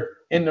Tucker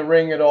in the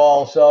ring at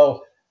all.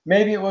 So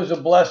maybe it was a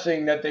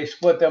blessing that they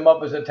split them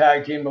up as a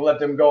tag team to let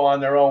them go on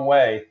their own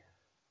way.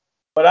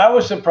 But I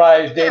was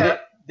surprised they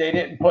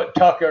didn't put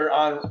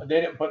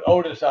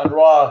Otis on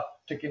Raw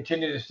to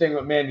continue this thing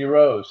with Mandy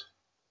Rose.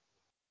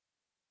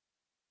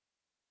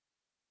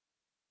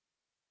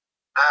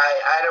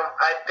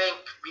 I think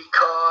because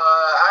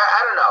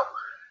I don't know.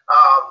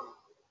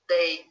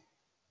 They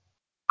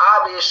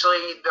obviously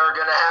they're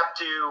gonna have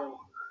to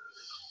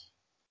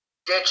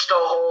ditch the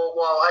whole.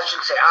 Well, I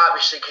shouldn't say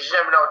obviously because you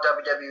never know with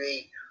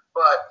WWE.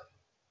 But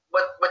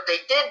what they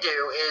did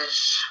do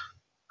is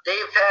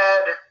they've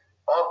had,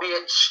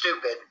 albeit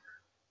stupid,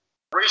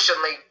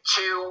 recently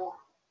 2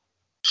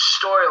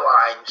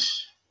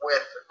 storylines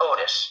with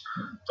Otis.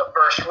 The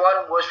first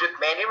one was with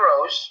Mandy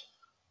Rose.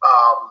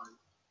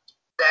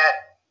 That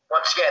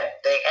once again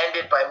they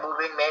ended by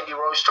moving Mandy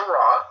Rose to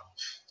Raw,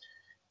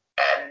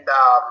 and the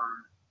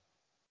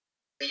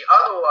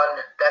other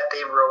one that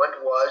they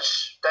ruined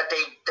was that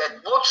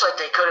looks like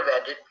they could have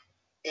ended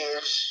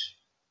is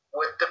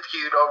with the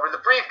feud over the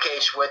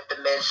briefcase with The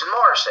Miz and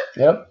Morrison.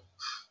 Yep.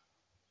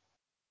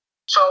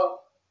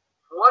 So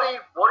what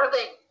are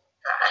they?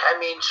 I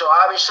mean, so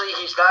obviously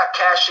he's not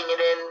cashing it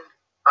in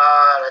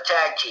on a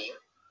tag team.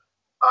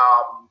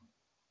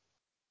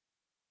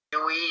 Do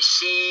we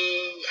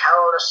see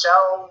Hell in a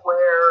Cell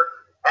where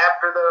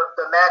after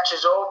the match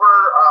is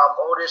over,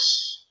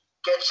 Otis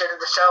gets into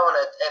the cell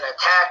and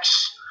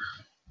attacks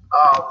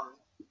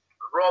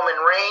Roman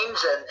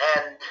Reigns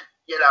and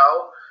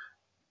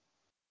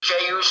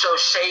Jey Uso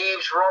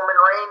saves Roman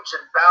Reigns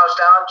and bows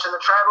down to the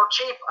tribal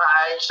chief?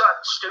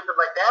 Something stupid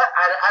like that.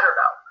 I don't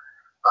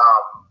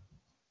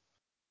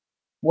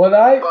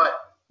know.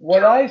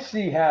 What I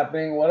see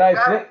happening,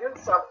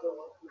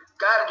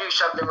 got to do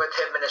something with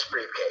him in his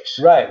briefcase.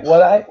 Right.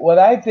 What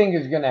I think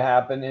is going to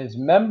happen is,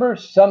 remember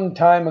some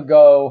time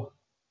ago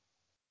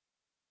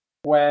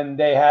when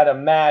they had a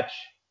match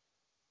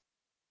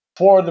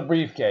for the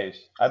briefcase?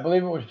 I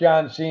believe it was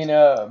John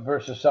Cena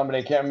versus somebody.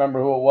 I can't remember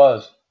who it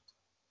was.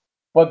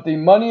 But the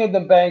Money in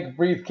the Bank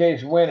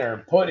briefcase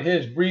winner put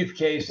his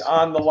briefcase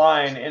on the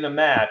line in a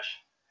match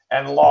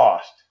and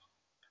lost.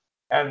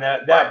 And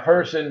that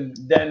person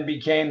then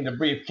became the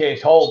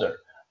briefcase holder.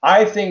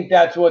 I think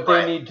that's what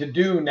they need to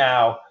do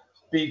now,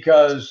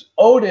 because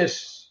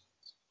Otis,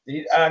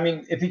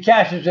 if he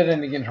cashes it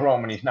in against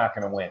Roman, he's not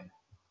going to win.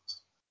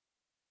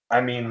 I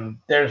mean,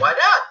 why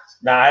not?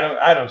 Nah,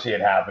 I don't see it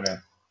happening.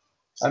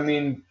 I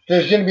mean,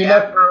 there's going to be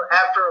after a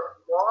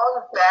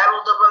long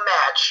battle of a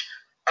match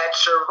at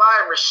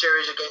Survivor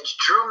Series against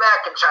Drew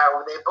McIntyre,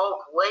 where they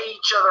both lay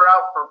each other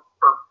out for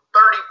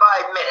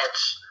 35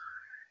 minutes,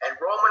 and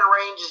Roman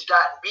Reigns has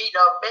gotten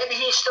beaten up. Maybe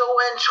he still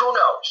wins. Who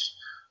knows?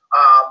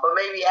 But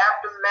maybe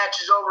after the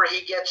match is over, he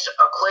gets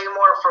a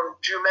Claymore from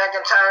Drew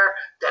McIntyre,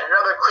 then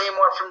another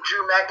Claymore from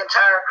Drew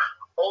McIntyre.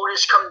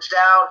 Otis comes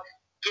down,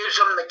 gives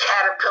him the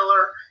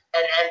caterpillar,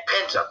 and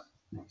pins him.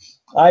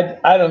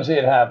 I don't see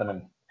it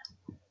happening.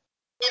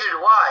 Neither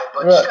do I,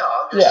 but still,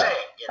 I'm just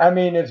saying. I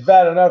mean, it's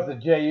bad enough that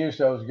Jey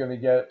Uso is going to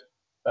get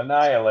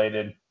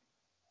annihilated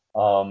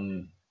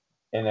in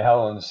a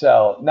Hell in a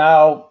Cell.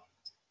 Now,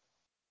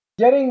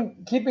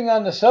 keeping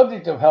on the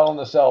subject of Hell in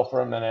a Cell for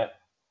a minute,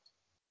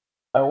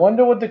 I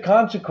wonder what the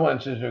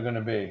consequences are going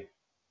to be.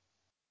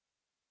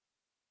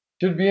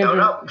 Should be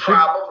interesting.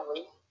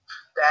 Probably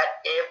that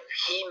if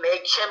he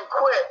makes him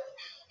quit,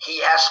 he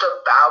has to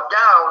bow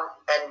down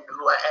and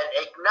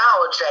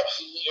acknowledge that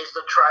he is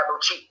the tribal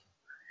chief.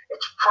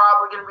 It's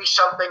probably going to be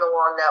something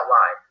along that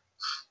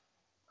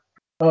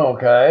line.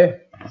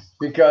 Okay,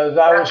 because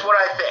that's what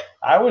I think.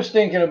 I was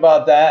thinking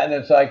about that, and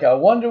it's like, I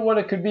wonder what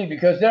it could be,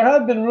 because there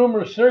have been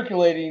rumors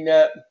circulating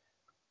that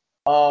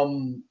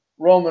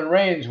Roman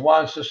Reigns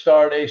wants to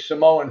start a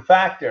Samoan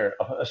faction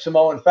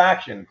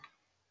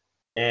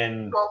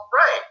in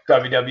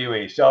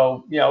WWE.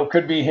 So, it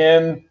could be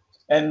him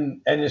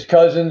and his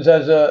cousins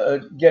as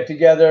a get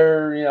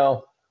together.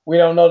 We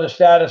don't know the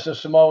status of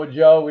Samoa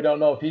Joe. We don't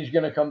know if he's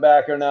going to come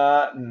back or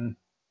not.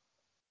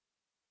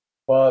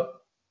 But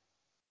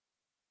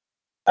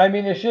I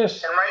mean, it's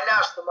just. And right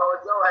now, Samoa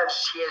Joe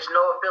has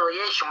no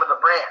affiliation with the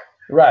brand.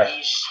 Right.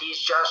 He's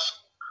just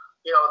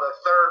the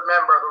third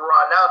member of the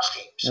Raw announce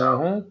team. So.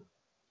 Mm-hmm.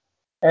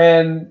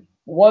 And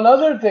one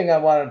other thing I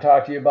want to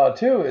talk to you about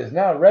too is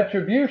now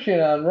Retribution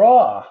on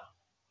Raw.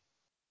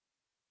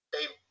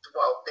 They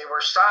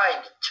were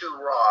signed to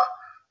Raw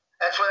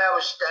That's why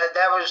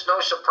that was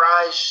no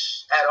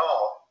surprise at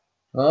all.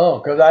 Oh,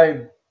 because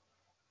I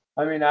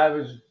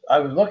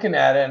was looking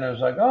at it and I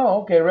was like,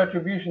 oh, okay,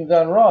 Retribution's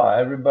on Raw.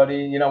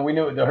 Everybody, we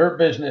knew the Hurt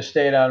Business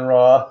stayed on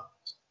Raw.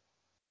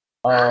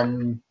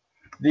 And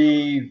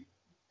they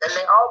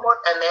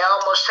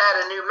almost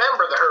had a new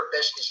member of the Hurt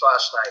Business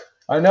last night.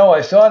 I know.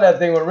 I saw that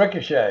thing with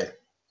Ricochet.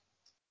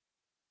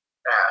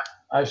 Yeah.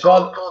 I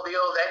saw pulled the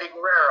old Eddie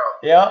Guerrero.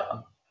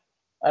 Yeah,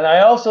 and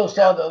I also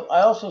saw the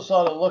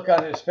look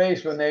on his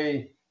face when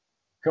they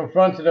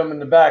confronted him in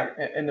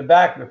the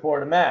back before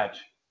the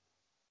match.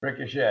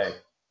 Ricochet.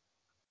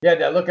 He had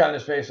that look on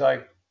his face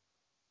like,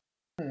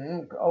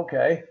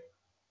 okay,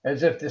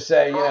 as if to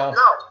say, No,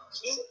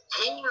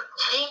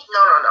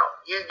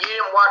 you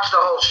didn't watch the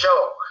whole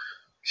show.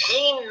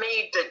 He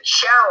made the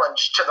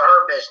challenge to the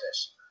Hurt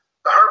Business.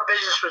 The Hurt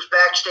Business was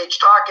backstage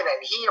talking,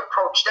 and he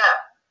approached them,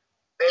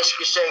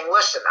 basically saying,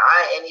 "Listen,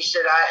 he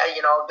said,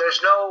 this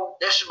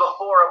is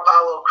before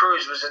Apollo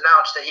Crews was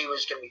announced that he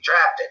was going to be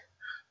drafted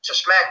to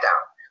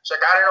SmackDown. It's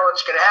like, I don't know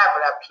what's going to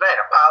happen after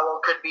tonight.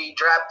 Apollo could be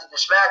drafted to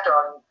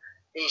SmackDown."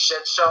 He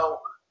said, "So,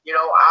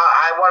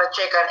 I want to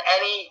take on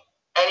any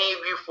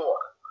of you four."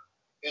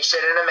 He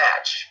said, "in a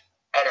match.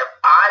 And if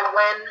I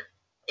win,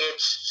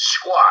 it's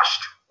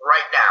squashed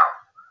right now.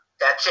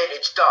 That's it.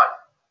 It's done.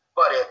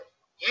 But if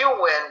you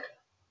win,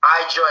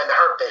 I join the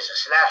Hurt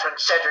Business." And that's when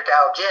Cedric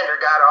Alexander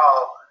got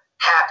all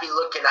happy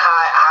looking,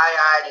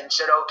 high-eyed, and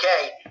said,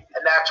 okay.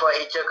 And that's why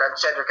he took on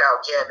Cedric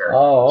Alexander.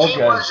 Oh, okay.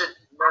 He wasn't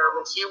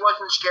nervous. He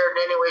wasn't scared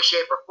in any way,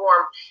 shape, or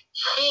form.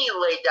 He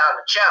laid down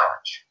the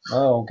challenge.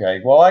 Oh, okay.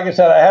 Well, like I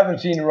said, I haven't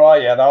seen Raw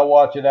yet. I'll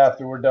watch it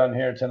after we're done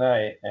here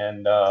tonight.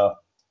 And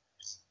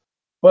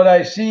but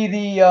I see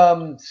the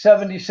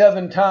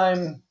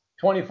 77-time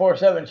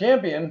 24/7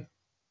 champion.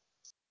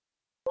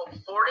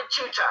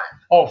 42-time.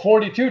 Oh,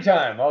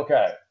 42-time.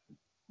 Okay.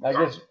 I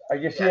guess he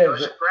There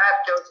has. was a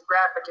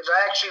graphic because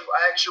I actually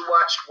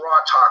watched Raw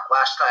Talk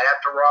last night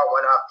after Raw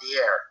went off the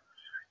air.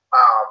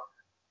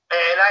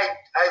 And I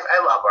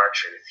love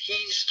R-Truth.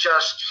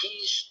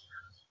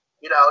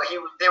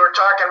 They were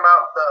talking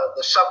about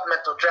the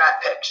supplemental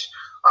draft picks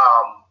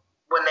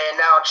when they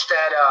announced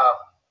that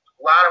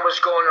Lana was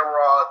going to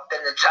Raw,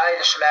 then Natalya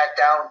to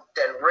SmackDown,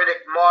 then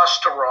Riddick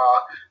Moss to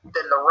Raw,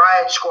 then the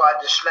Riot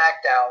Squad to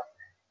SmackDown,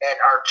 and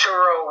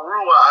Arturo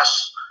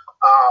Ruas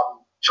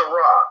to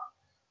Raw.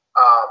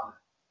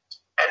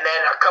 And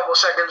then a couple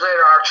seconds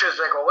later, R-Truth's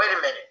like, well, wait a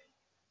minute.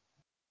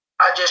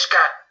 They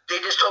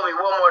just told me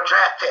one more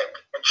draft pick.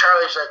 And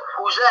Charlie's like,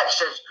 who's that? He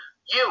says,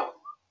 you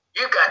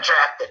got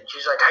drafted.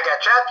 She's like, I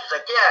got drafted?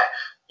 He's like, yeah,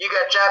 you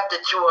got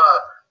drafted to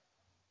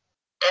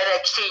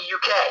NXT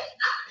UK.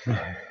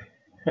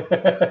 It's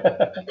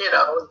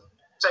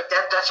like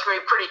that's going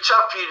to be pretty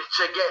tough for you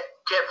to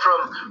get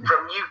from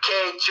UK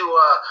to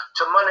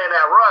Monday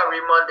Night Raw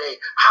every Monday.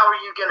 How are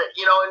you going to,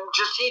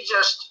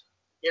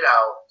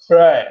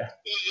 right.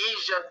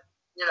 He's just,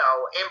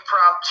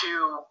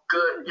 impromptu,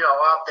 good,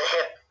 off the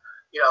hip,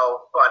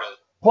 funny.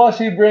 Plus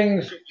he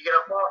brings. You're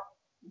gonna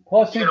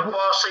fall asleep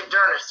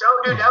during the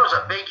show, dude. That was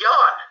a big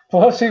yawn.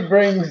 Plus he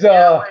brings.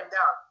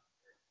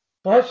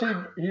 Plus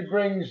he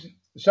brings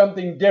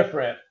something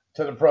different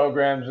to the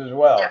programs as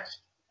well. Yes.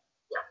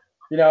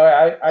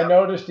 Yeah. I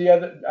noticed the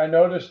other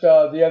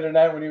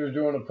night when he was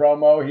doing a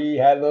promo, he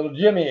had little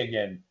Jimmy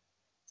again.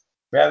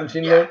 We haven't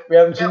seen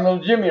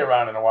little Jimmy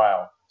around in a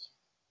while.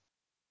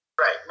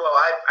 Right. Well,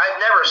 I've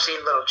never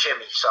seen little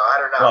Jimmy, so I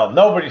don't know. Well,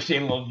 nobody's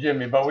seen little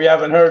Jimmy, but we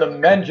haven't heard him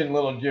mention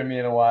little Jimmy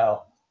in a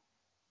while.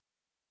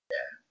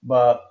 Yeah.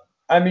 But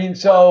I mean,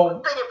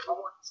 so.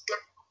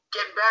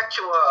 Getting back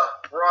to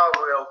Raw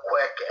real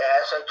quick,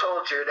 as I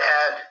told you,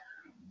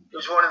 it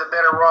was one of the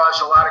better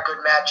Raws, a lot of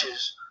good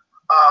matches.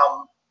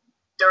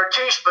 There are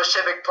two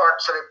specific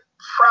parts that I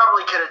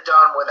probably could have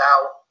done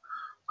without.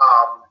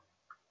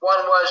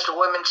 One was the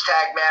women's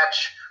tag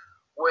match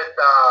with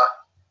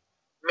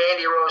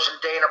Mandy Rose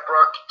and Dana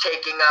Brooke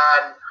taking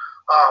on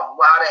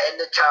Lana and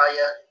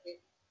Natalya.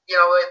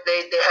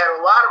 They had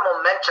a lot of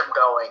momentum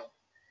going,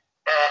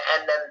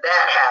 and then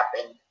that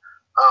happened.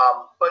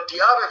 But the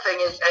other thing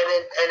is,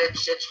 and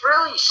it's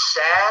really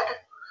sad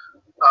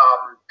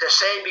to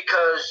say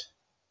because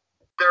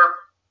the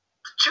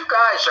two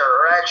guys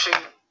are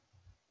actually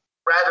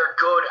rather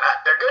good.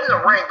 They're good in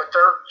the ring, but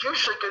they're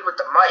usually good with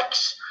the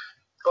mics.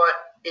 But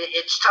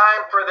it's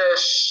time for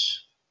this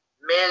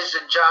Miz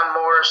and John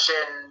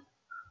Morrison,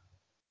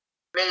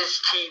 Miz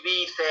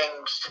TV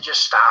things to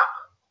just stop.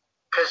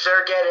 Because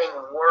they're getting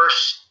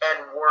worse and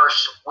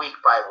worse week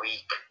by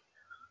week.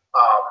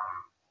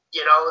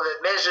 The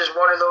Miz is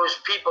one of those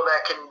people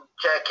that can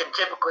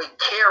typically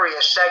carry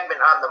a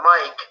segment on the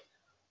mic,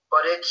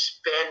 but it's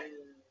been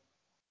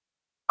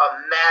a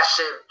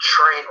massive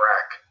train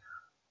wreck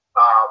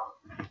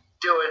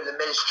doing the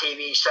Miz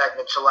TV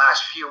segments the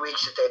last few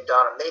weeks that they've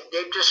done them.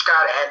 They've just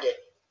got to end it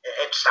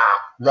and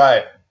stop.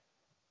 Right.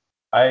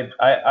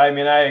 I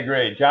mean, I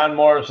agree. John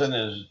Morrison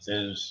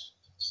is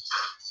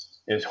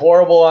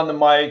horrible on the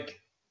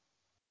mic.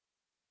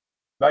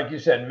 Like you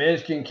said,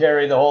 Miz can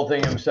carry the whole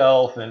thing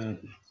himself, and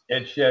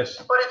It's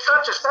just. But it's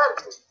not just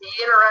that. It's the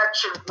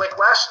interaction. Like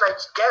last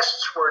night's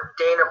guests were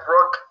Dana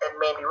Brooke and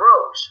Mandy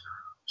Rose.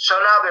 So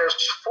now there's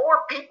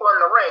 4 people in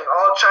the ring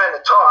all trying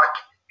to talk,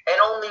 and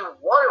only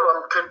one of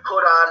them can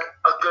put on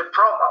a good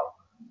promo.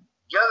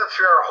 The other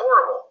 3 are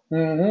horrible.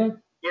 Mm-hmm.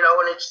 You know,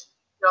 and it's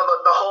the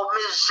whole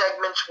Miz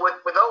segments with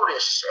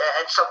Otis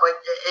and stuff like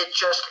that.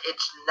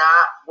 It's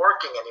not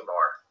working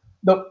anymore.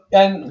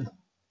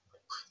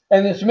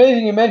 And it's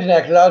amazing you mentioned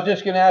that, because I was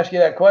just going to ask you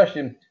that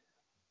question.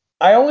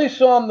 I only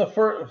saw them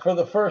for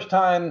the first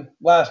time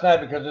last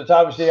night, because it's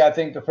obviously, I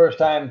think, the first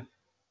time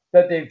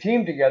that they've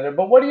teamed together.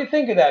 But what do you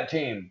think of that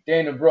team,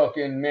 Dana Brooke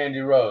and Mandy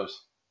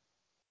Rose?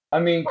 I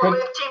mean, they've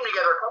teamed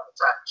together a couple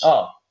times.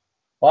 Oh,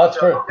 well, that's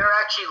so they're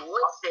actually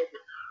listed.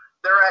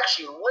 They're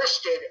actually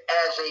listed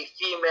as a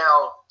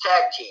female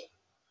tag team.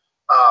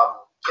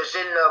 Because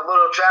in the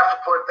little draft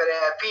report that I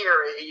have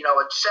here,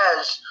 it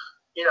says,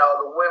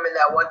 the women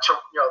that went to,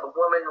 the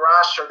women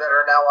roster that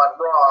are now on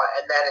Raw,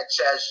 and then it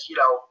says,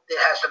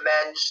 it has the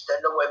men's,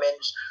 then the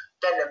women's,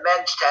 then the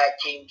men's tag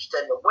teams,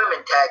 then the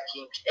women tag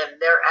teams, and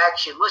they're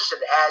actually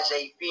listed as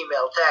a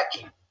female tag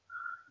team.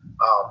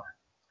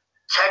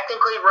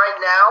 Technically, right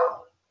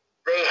now,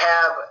 they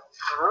have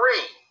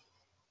 3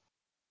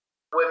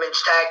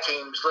 women's tag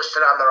teams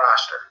listed on the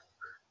roster.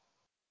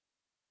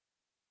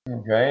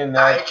 Okay, and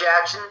Nia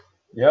Jackson,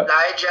 yep.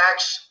 Nia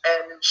Jax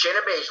and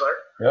Shayna Baszler,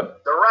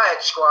 yep. the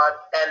Riot Squad,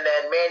 and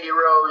then Mandy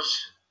Rose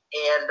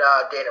and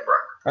Dana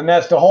Brooke. And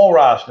that's the whole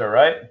roster,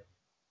 right?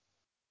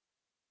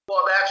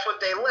 Well, that's what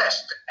they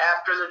list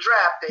after the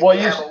draft. They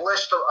have a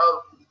list of.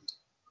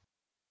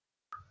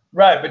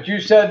 Right, but you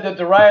said that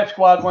the Riot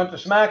Squad went to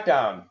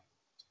SmackDown.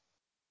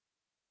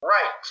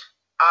 Right,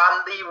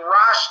 on the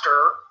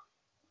roster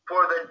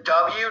for the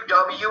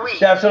WWE.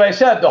 That's what I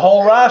said. The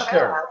whole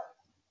roster.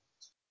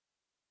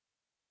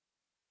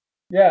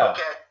 Yeah.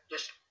 Okay.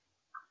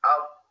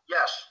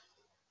 Yes.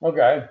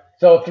 Okay.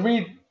 So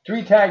three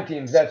tag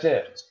teams. That's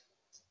it.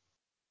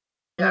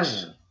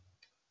 Yes.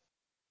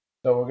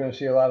 So we're going to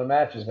see a lot of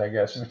matches, I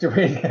guess,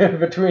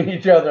 between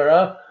each other,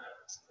 huh?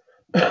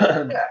 Yeah.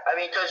 I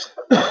mean, because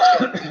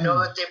you know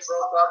that they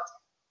broke up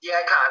the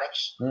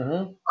Iconics.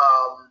 Mm-hmm.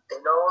 They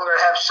no longer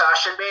have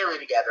Sasha and Bayley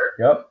together.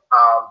 Yep.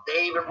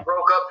 They even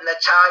broke up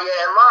Natalya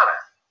and Lana.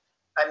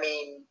 I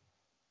mean,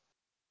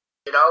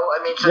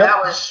 so yep.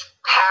 that was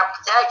half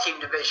the tag team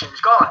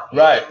division's gone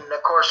right. in the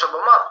course of a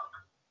month.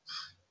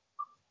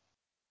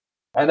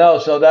 I know,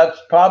 so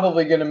that's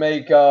probably going to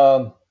make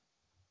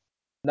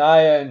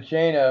Nia and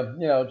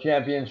Shayna,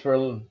 champions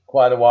for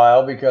quite a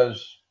while,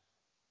 because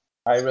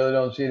I really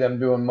don't see them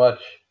doing much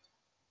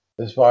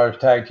as far as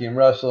tag team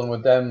wrestling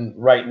with them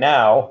right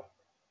now.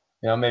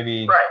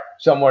 Maybe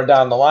somewhere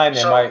down the line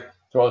they might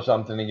throw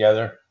something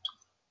together.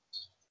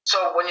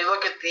 So when you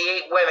look at the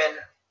 8 women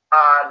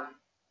on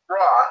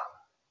Raw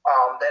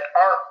that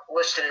aren't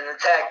listed in the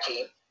tag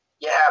team,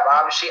 you have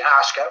obviously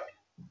Asuka,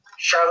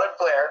 Charlotte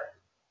Flair,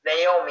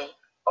 Naomi,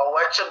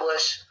 Alexa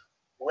Bliss,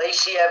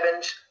 Lacey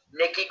Evans,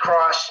 Nikki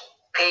Cross,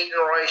 Peyton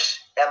Royce,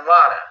 and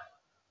Lana.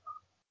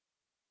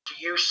 Do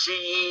you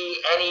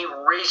see any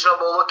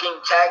reasonable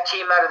looking tag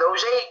team out of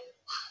those 8?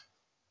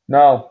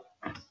 No.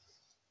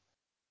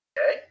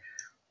 Okay.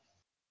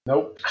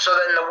 Nope. So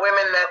then the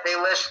women that they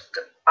list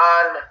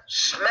on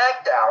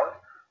SmackDown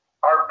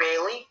are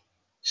Bayley,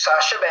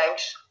 Sasha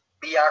Banks,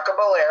 Bianca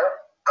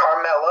Belair,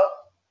 Carmella,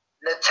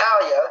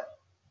 Natalya,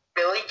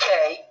 Billie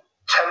Kay,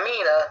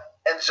 Tamina,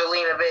 and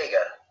Zelina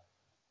Vega.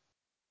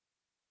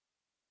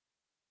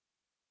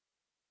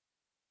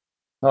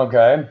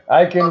 Okay,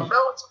 I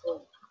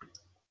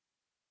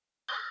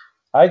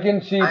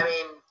can see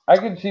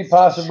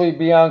possibly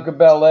Bianca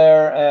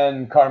Belair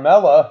and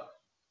Carmella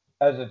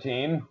as a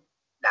team.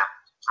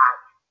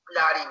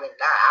 Not even.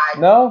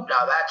 No,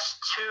 that's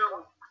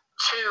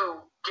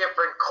two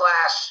different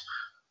class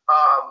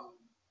of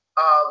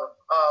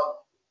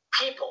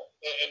people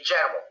in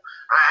general.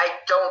 I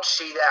don't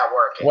see that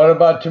working. What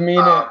about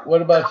Tamina?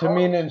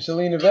 Tamina and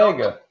Zelina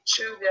Vega?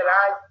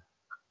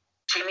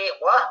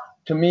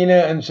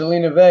 Tamina and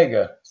Zelina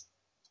Vega.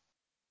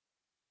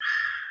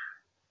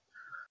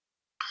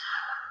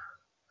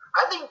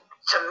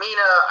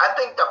 I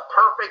think the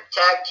perfect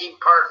tag team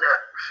partner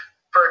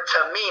for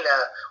Tamina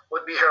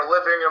would be her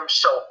living room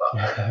sofa.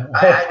 I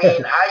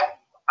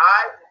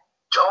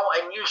don't,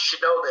 and you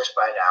should know this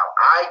by now.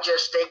 I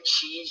just think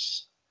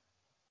she's,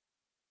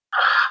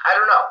 I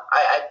don't know.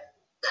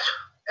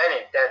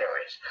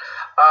 Anyways,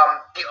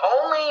 the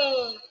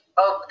only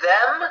of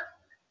them,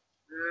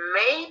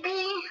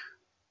 maybe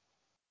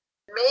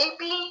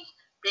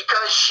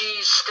because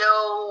she's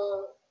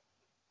still,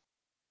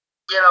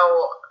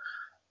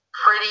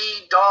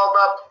 pretty dolled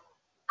up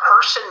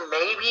person,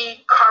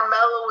 maybe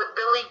Carmella with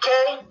Billie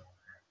Kay.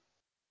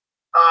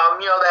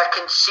 That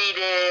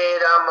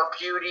conceited, I'm a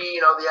beauty,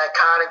 the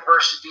Iconic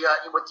versus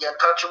with the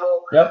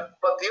Untouchable. Yep.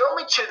 But the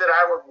only 2 that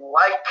I would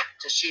like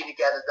to see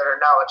together that are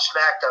now at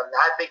SmackDown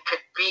that I think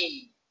could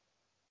be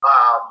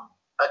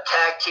a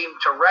tag team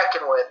to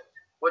reckon with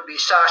would be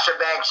Sasha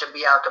Banks and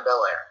Bianca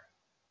Belair.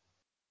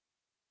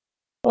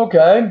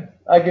 Okay,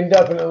 I can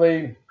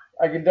definitely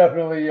I can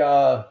definitely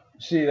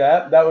see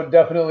that. That would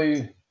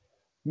definitely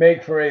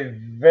make for a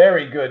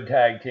very good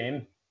tag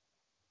team.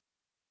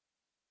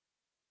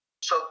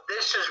 So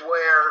this is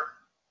where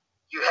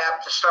you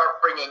have to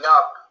start bringing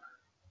up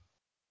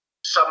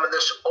some of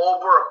this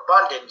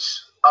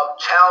overabundance of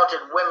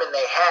talented women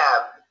they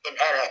have in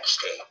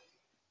NXT.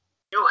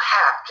 You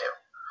have to.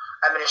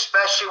 I mean,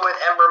 especially with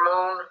Ember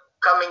Moon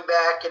coming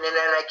back in an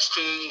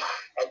NXT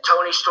and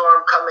Toni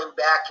Storm coming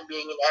back and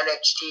being in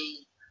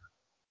NXT.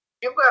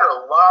 You've got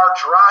a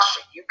large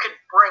roster. You could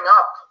bring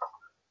up,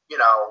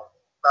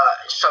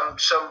 some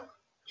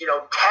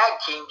tag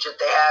teams that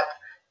they have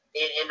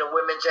in the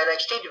women's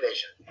NXT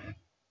division.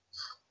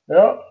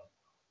 Yeah.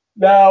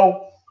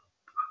 Now,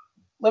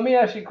 let me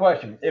ask you a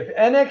question. If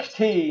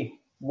NXT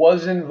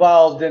was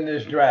involved in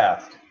this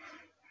draft,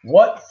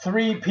 what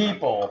 3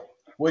 people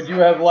would you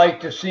have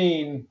liked to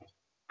seen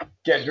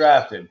get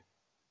drafted?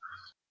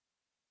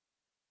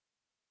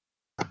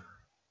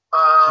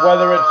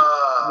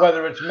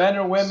 Whether it's men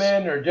or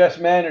women, or just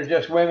men, or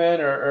just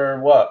women, or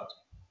what?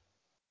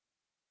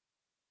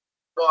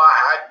 Well,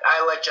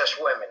 I like just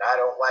women. I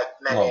don't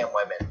like men and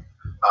women.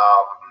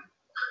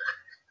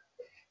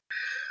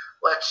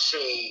 Let's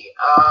see.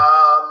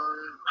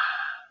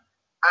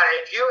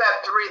 If you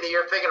have 3 that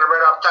you're thinking of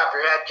right off the top of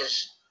your head,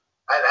 because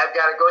I've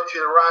got to go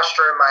through the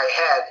roster in my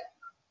head,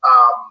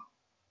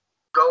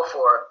 go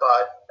for it.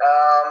 But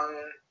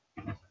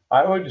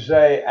I would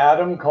say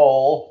Adam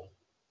Cole,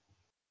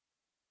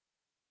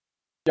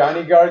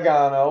 Johnny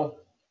Gargano,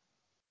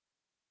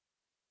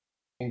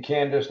 and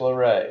Candice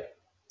LeRae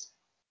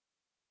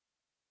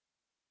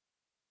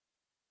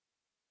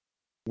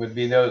would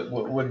be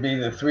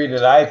the 3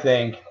 that I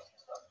think,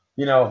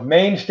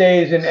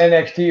 mainstays in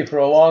NXT for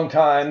a long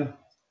time.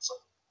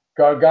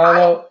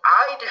 Gargano.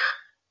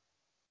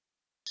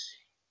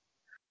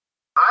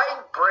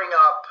 I'd bring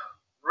up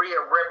Rhea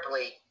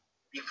Ripley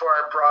before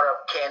I brought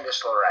up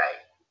Candice LeRae.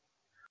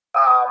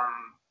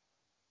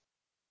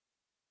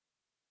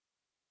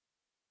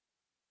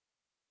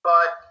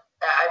 But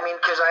I mean,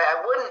 because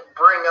I wouldn't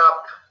bring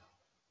up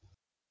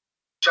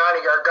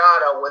Johnny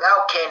Gargano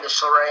without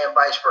Candice LeRae and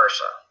vice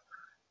versa.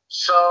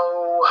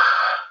 So,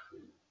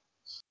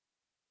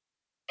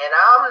 and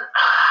I'm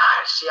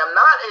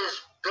not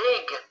as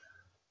big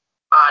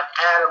on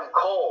Adam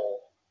Cole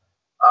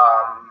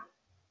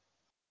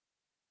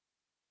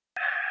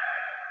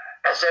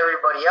as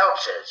everybody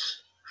else is.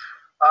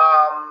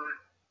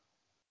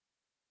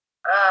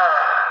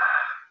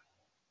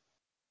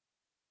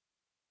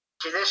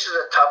 See, this is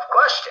a tough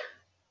question.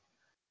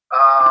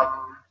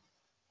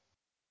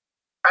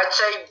 I'd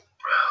say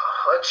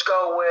let's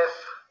go with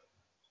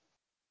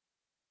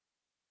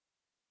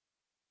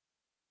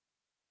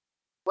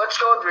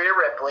Rhea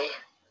Ripley.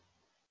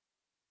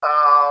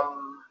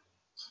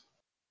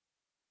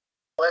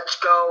 Let's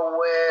go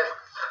with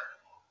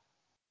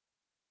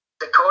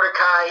Dakota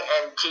Kai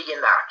and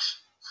Tegan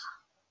Knox.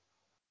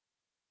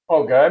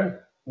 Okay.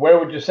 Where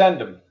would you send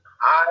them?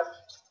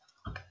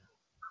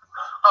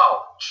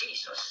 Oh,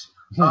 Jesus.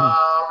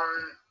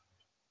 I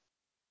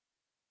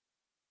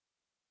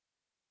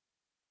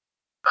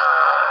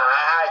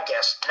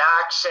guess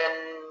Knox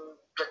and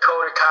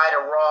Dakota Kai to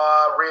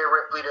Raw, Rhea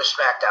Ripley to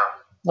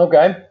SmackDown.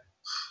 Okay.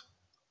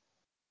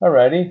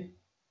 Alrighty.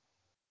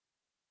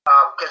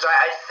 Because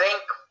I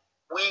think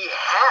we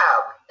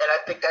have, and I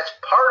think that's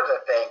part of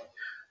the thing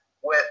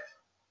with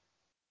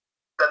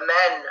the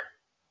men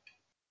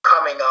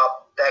coming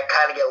up that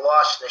kind of get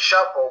lost in the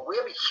shuffle. We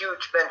have a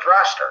huge men's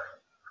roster.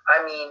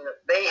 I mean,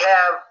 they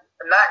have,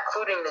 not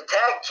including the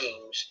tag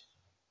teams,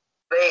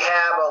 they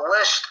have a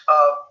list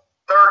of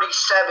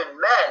 37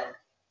 men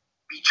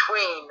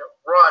between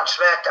Raw and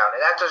SmackDown.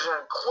 And that doesn't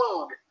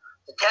include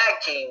the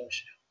tag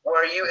teams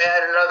where you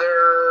add another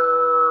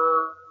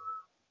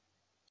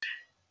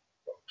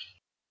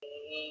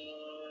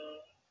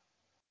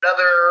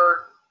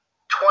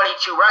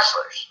 22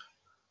 wrestlers.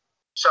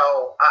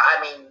 So, I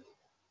mean,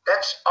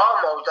 that's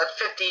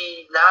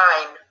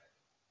 59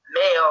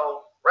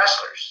 male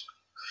wrestlers.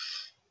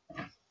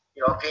 If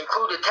you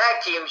include the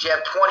tag teams, you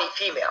have 20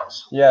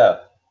 females.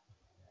 Yeah.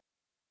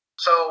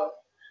 So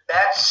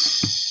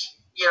that's,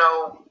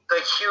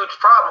 the huge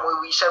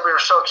problem. We said we were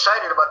so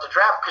excited about the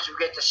draft because we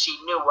get to see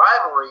new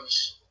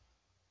rivalries.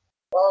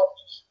 Well,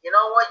 you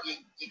know what?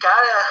 You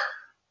gotta,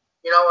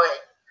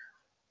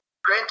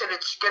 granted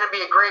it's going to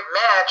be a great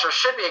match, or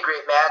should be a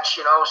great match,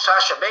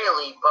 Sasha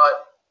Bayley,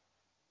 but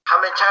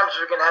how many times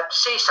are we going to have to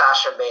see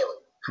Sasha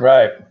Bayley?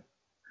 Right.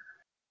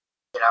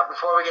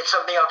 Before we get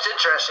something else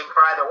interesting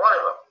for either one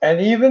of them. And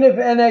even if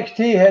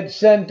NXT had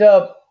sent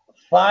up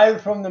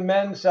 5 from the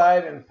men's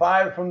side and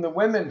 5 from the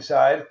women's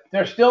side,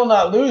 they're still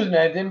not losing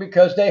anything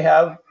because they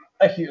have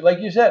like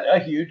you said, a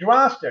huge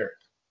roster.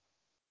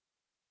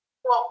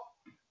 Well,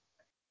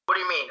 what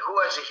do you mean? Who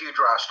has a huge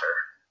roster?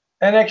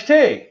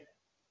 NXT.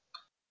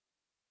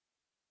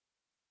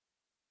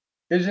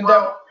 Isn't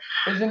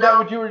that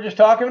what you were just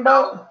talking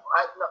about?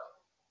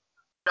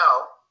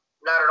 No,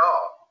 not at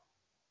all.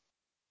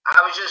 I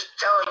was just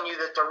telling you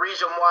that the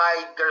reason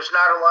why there's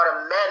not a lot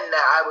of men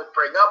that I would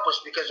bring up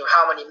was because of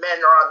how many men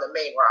are on the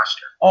main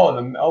roster.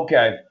 Oh,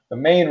 okay, the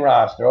main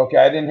roster. Okay,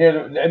 I didn't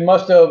hear. It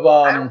must have.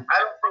 I don't think.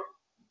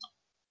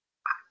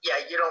 Yeah,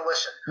 you don't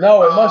listen.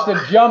 No, it must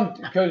have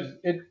jumped because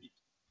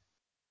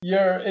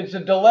it's a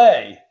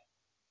delay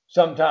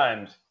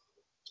sometimes.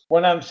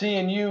 When I'm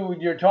seeing you,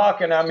 you're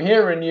talking, I'm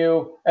hearing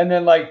you, and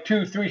then like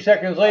 2-3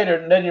 seconds later,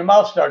 and then your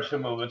mouth starts to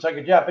move. It's like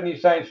a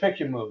Japanese science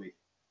fiction movie.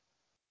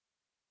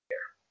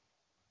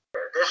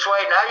 This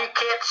way, now you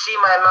can't see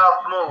my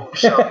mouth move,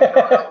 so you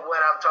don't know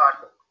when I'm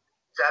talking.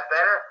 Is that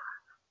better?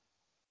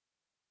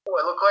 Oh,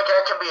 it looked like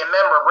I could be a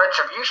member of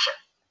Retribution.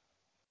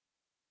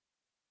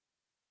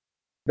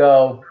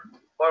 No.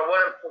 Or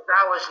what if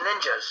that was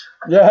ninjas?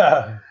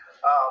 Yeah.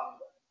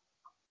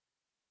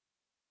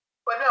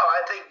 But no,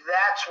 I think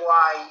that's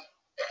why,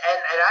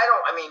 and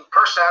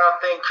personally, I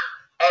don't think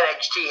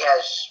NXT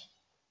has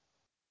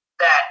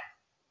that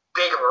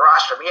big of a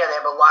roster. Yeah, they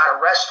have a lot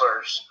of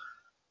wrestlers,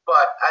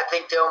 but I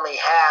think they only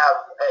have,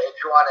 if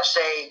you want to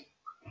say,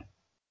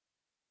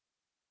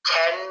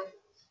 10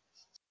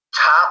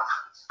 top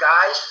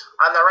guys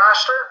on the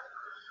roster,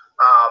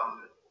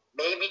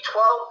 maybe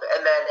 12,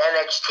 and then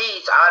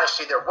NXT's,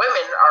 honestly, their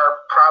women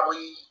are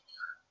probably,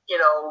 8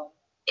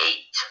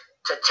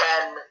 to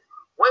 10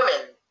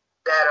 women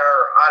that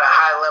are on a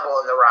high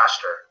level in the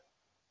roster.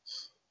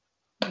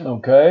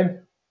 Okay.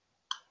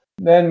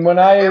 Then when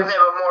they have a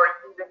more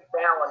even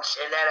balance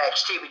in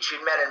NXT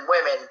between men and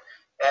women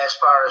as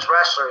far as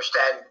wrestlers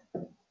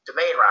than the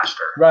main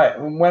roster. Right.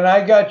 When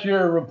I got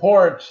your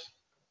reports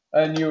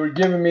and you were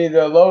giving me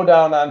the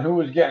lowdown on who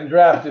was getting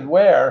drafted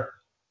where,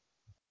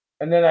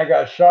 and then I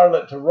got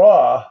Charlotte to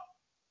Raw,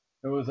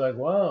 it was like,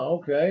 wow,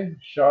 okay,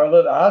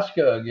 Charlotte,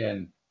 Asuka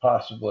again,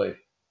 possibly.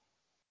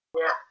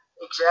 Yeah,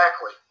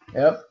 exactly.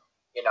 Yep.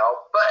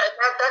 But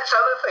that's the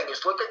other thing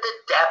is look at the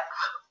depth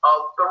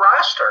of the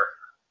roster.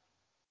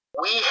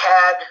 We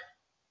had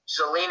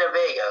Zelina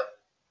Vega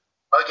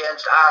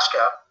against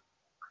Asuka,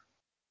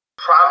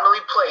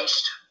 prominently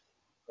placed,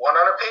 one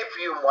on a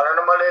pay-per-view and one on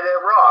a Monday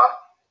Night Raw,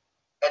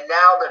 and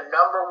now the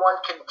number one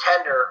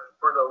contender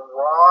for the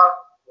Raw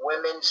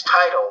Women's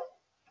title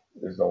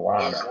is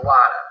Lana.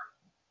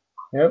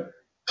 Yep.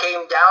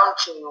 Came down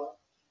to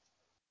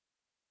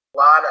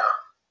Lana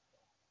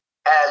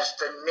as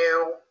the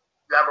new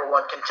number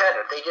one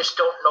contender. They just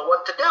don't know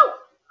what to do.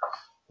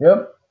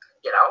 Yep.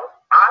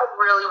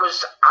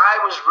 I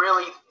was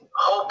really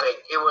hoping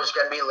it was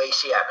going to be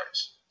Lacey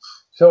Evans.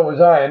 So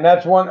was I, and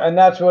that's what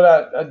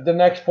the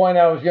next point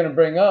I was going to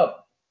bring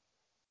up.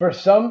 For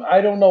some,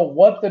 I don't know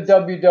what the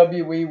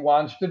WWE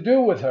wants to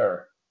do with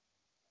her.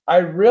 I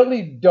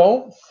really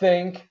don't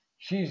think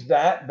she's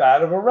that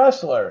bad of a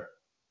wrestler.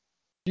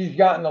 She's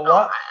gotten a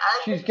lot.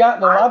 She's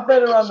gotten a lot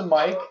better on the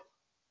mic.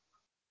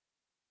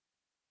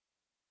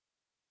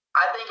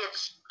 I think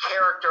it's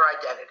character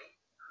identity.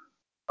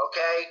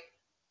 Okay,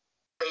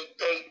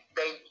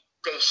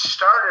 they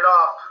started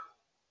off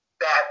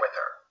bad with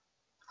her.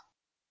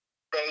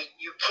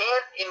 You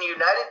can't, in the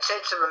United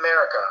States of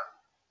America,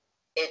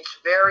 it's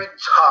very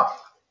tough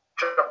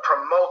to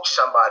promote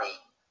somebody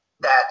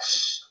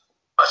that's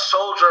a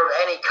soldier of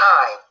any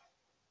kind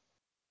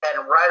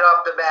and right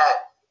off the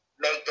bat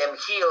make them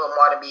heel and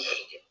want to be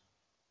hated.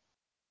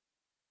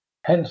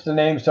 Hence the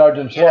name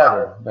Sergeant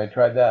Slaughter. They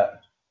tried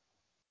that.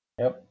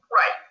 Yep.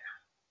 Right.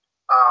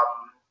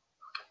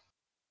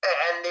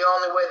 And the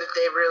only way that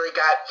they really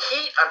got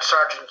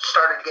started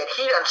to get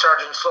heat on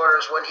Sergeant Slaughter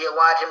is when he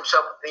aligned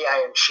himself with the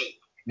Iron Sheik.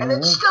 And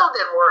it still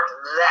didn't work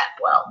that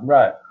well.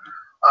 Right.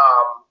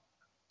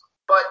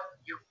 But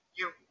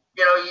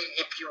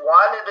if you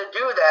wanted to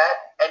do that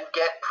and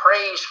get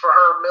praise for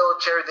her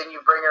military, then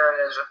you bring her in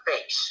as a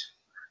face.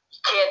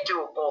 You can't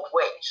do it both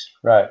ways.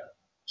 Right.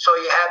 So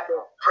you have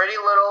the pretty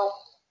little,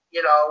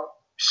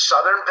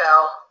 Southern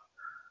Belle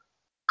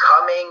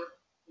coming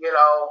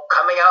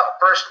out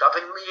first,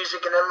 dubbing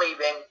music and then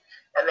leaving,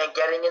 and then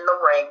getting in the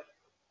ring.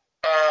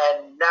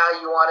 And now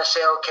you want to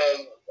say,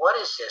 okay, what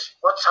is this?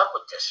 What's up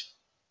with this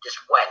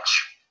wench?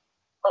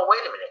 Oh,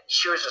 wait a minute.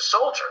 She was a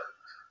soldier.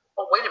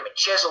 Oh, wait a minute.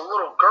 She has a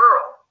little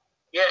girl.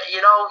 Yeah,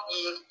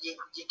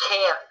 you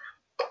can't.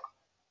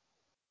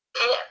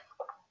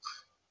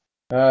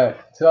 All right.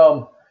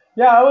 So,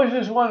 yeah, I was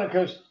just wondering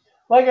because,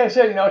 like I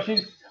said,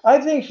 I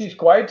think she's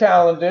quite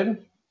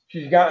talented.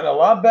 She's gotten a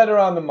lot better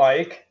on the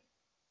mic.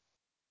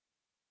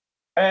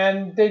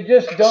 And they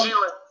just don't. She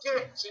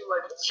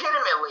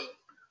legitimately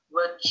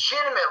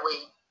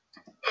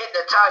hit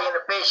Natalya in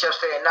the face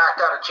yesterday and knocked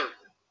out a tooth.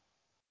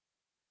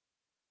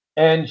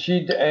 And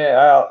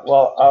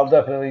I'll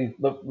definitely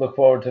look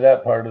forward to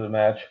that part of the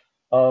match.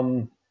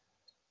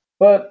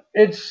 But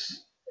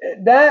it's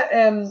that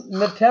and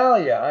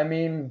Natalya. I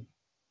mean,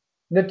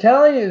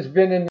 Natalya has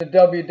been in the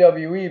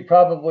WWE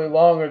probably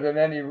longer than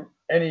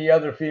any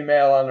other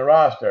female on the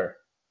roster.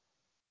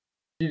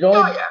 She's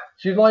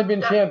only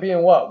been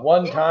champion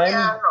one time?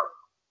 Yeah, I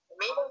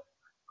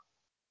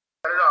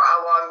don't know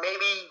how long.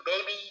 Maybe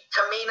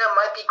Tamina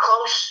might be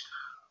close,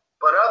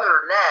 but other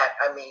than that,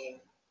 I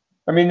mean,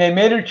 I mean, they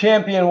made her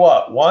champion,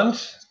 what,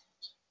 once?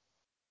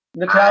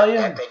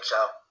 Natalya? I think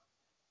so.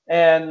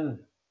 And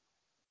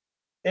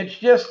it's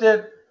just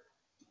that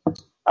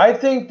I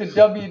think the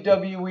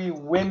WWE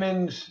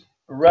Women's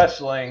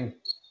Wrestling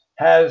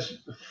has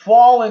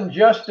fallen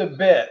just a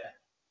bit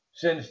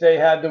since they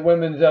had the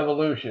Women's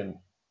Evolution.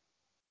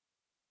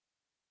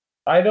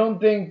 I don't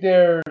think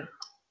they're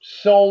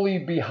solely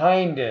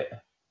behind it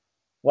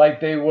like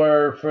they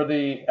were for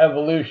the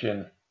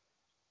Evolution,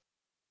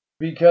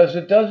 because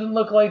it doesn't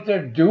look like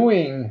they're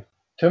doing,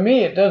 to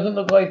me, it doesn't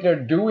look like they're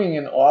doing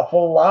an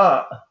awful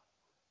lot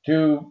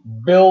to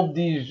build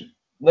these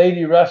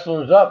lady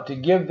wrestlers up to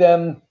give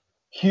them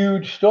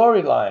huge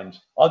storylines,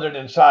 other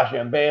than Sasha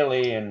and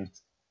Bayley and,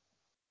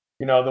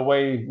 you know, the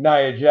way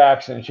Nia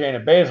Jax and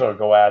Shayna Baszler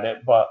go at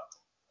it. But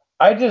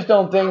I just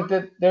don't think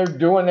that they're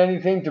doing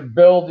anything to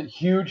build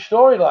huge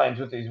storylines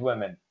with these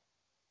women.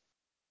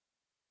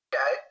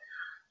 Okay.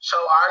 So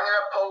I'm going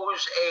to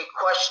pose a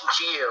question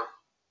to you.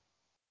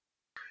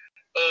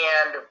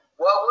 And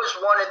what was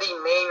one of the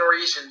main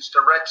reasons the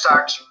Red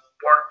Sox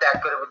weren't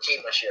that good of a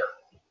team this year?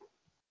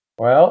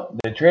 Well,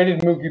 they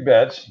traded Mookie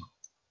Betts.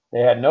 They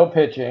had no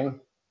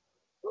pitching.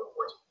 With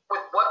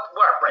what?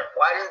 Right.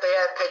 Why didn't they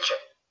have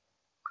pitching?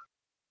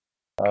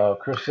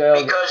 Chris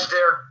Sale. Because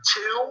their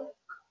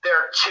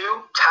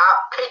two top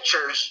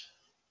pitchers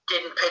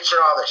didn't pitch at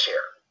all this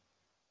year.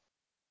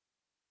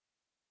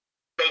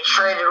 They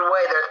traded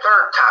away their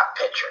third top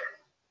pitcher.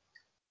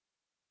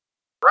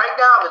 Right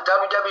now, the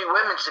WWE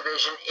Women's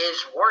Division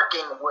is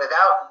working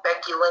without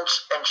Becky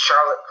Lynch and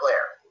Charlotte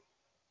Flair.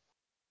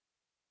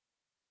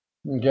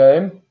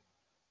 Okay.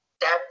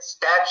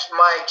 That's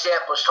my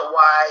example as to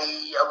why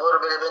a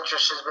little bit of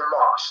interest has been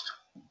lost.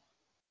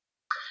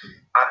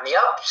 On the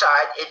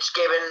upside, it's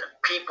given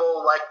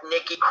people like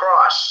Nikki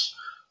Cross,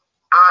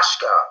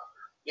 Asuka,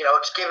 you know,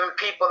 it's given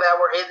people that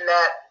were in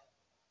that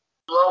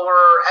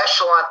lower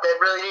echelon that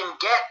really didn't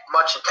get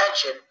much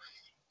attention.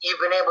 You've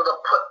been able to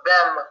put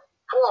them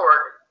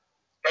forward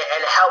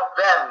and help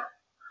them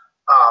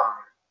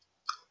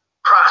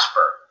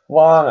prosper.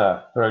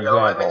 Lana, for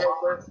example. I mean,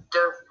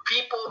 there's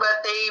people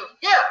that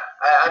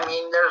I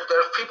mean, there's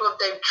people that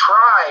they've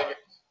tried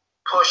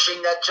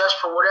pushing that just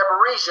for whatever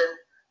reason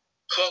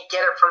can't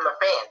get it from the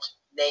fans.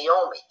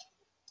 Naomi,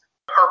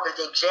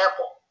 perfect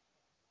example.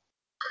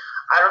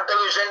 I don't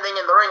think there's anything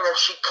in the ring that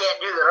she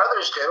can't do that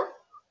others do,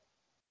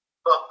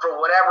 but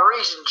for whatever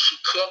reason, she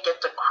can't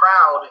get the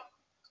crowd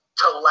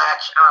to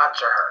latch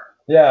onto her.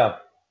 Yeah.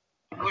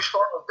 Whose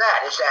fault was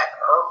that? Is that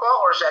her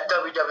fault or is that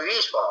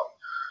WWE's fault?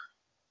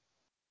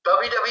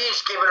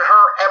 WWE's given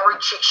her every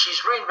chance.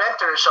 She's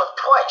reinvented herself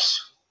twice.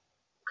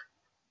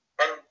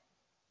 And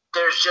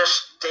there's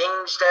just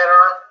things that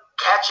aren't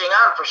catching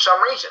on for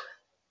some reason.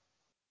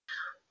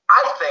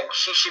 I think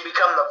she should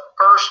become the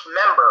first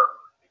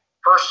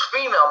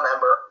female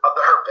member of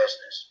the Hurt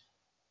Business.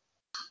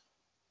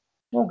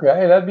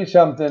 Okay, that'd be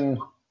something.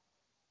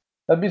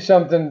 That'd be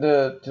something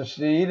to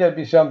see. That'd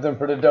be something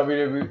for the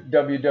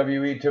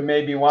WWE to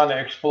maybe want to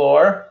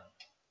explore.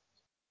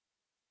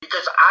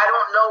 Because I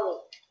don't know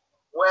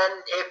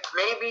if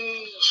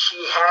maybe she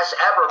has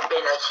ever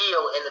been a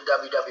heel in the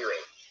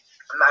WWE.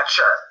 I'm not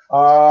sure.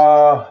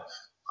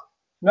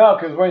 No,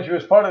 because when she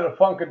was part of the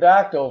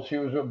Funkadactyls, she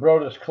was with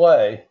Brodus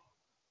Clay,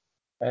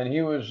 and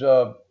he was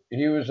a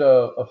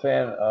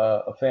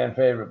fan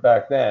favorite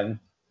back then,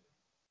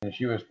 and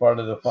she was part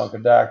of the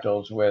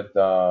Funkadactyls with.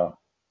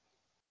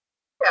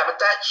 Yeah,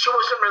 but she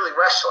wasn't really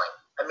wrestling.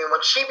 I mean,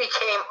 when she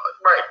became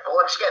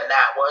once again,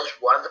 that was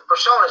one of the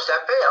personas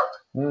that failed.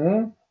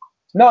 Mm-hmm.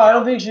 No, I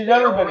don't think she's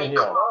ever been a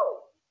heel.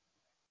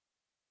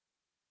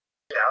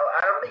 You know,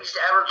 I don't think she's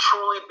ever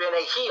truly been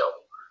a heel.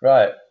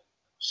 Right.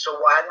 So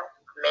why not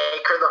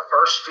make her the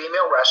first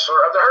female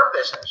wrestler of the Hurt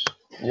Business?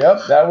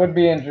 Yep, that would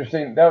be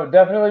interesting. That would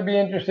definitely be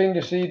interesting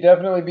to see.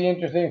 Definitely be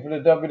interesting for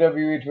the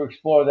WWE to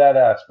explore that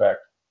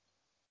aspect.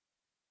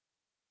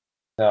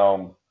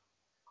 So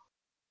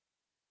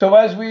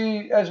as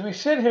we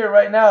sit here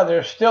right now,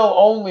 there's still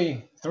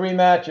only 3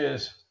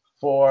 matches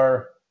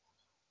for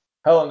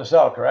Hell in a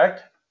Cell,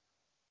 correct?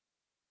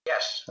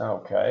 Yes.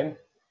 Okay.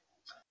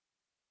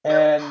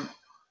 And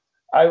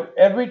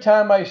every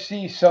time I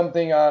see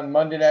something on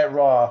Monday Night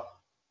Raw,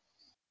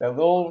 that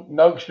little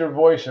nugster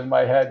voice in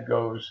my head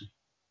goes,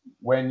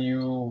 when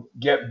you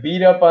get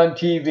beat up on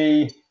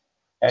TV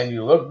and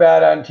you look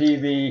bad on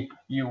TV,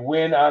 you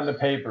win on the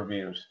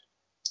pay-per-views.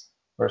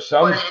 For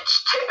some, but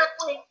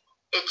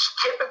it's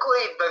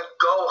typically the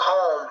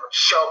go-home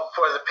show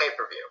for the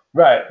pay-per-view.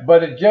 Right,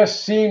 but it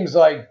just seems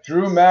like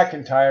Drew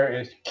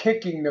McIntyre is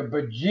kicking the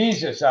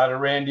bejesus out of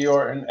Randy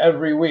Orton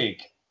every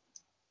week.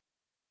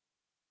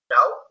 No,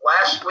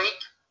 last week,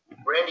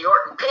 Randy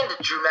Orton pinned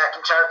Drew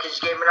McIntyre because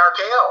he gave him an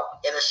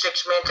RKO in a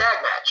 6-man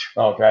tag match.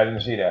 Okay, I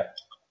didn't see that.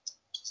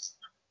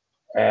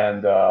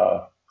 And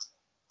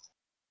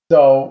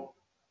so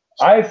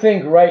I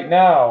think right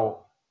now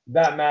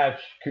that match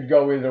could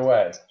go either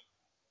way.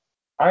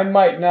 I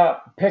might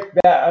not pick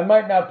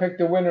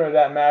the winner of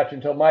that match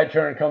until my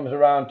turn comes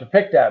around to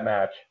pick that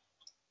match.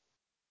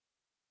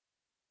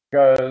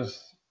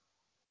 Because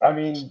I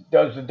mean,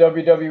 does the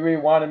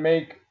WWE want to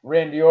make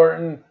Randy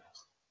Orton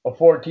a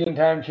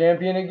 14-time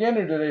champion again,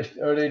 or do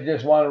they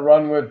just want to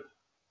run with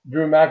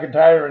Drew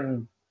McIntyre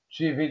and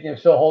see if he can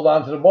still hold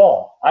on to the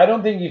ball? I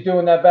don't think he's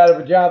doing that bad of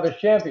a job as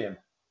champion.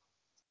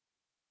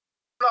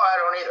 No, I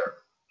don't either.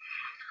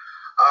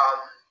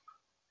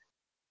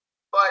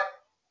 But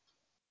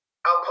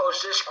I'll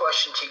pose this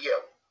question to you.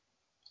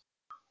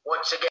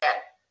 Once again,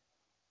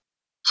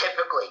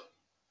 typically,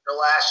 the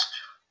last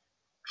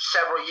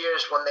several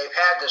years when they've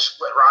had the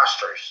split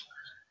rosters,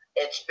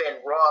 it's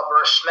been Raw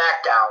versus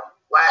SmackDown.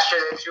 Last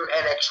year they threw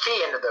NXT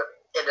into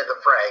the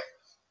fray,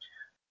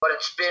 but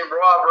it's been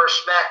Raw versus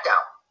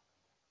SmackDown,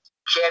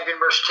 champion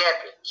versus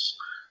champions.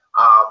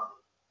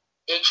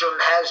 Each of them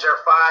has their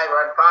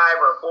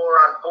 5-on-5 or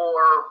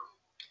 4-on-4.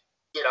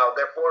 You know,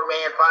 their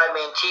 4-man,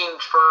 5-man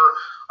teams for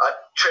a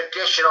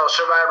traditional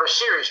Survivor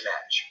Series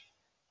match.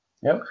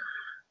 Yep.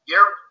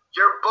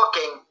 You're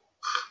booking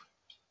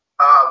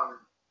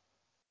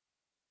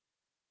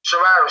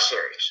Survivor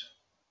Series.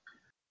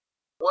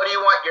 What do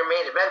you want your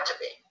main event to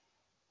be?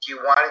 Do you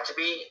want it to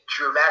be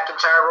Drew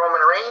McIntyre,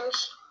 Roman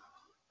Reigns?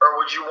 Or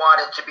would you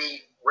want it to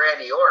be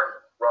Randy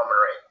Orton, Roman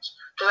Reigns?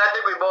 Because I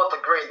think we both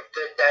agree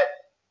that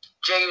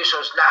Jey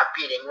Uso's not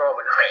beating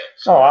Roman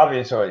Reigns. Oh,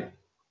 obviously.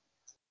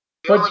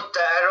 I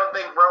don't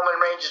think Roman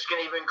Reigns is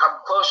going to even come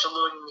close to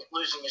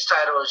losing his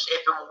title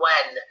if and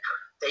when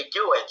they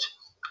do it.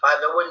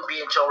 That wouldn't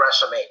be until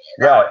WrestleMania.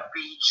 That would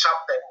be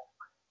something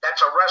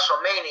that's a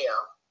WrestleMania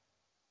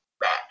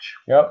match.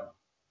 Yep.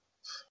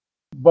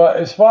 But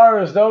as far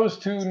as those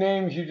two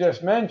names you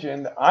just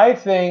mentioned, I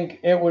think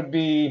it would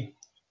be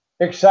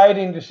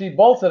exciting to see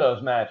both of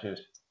those matches.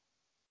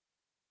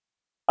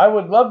 I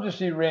would love to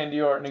see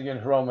Randy Orton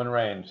against Roman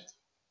Reigns.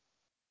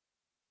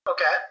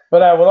 Okay.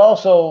 But I would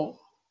also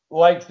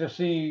like to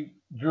see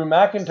Drew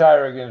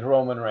McIntyre against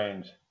Roman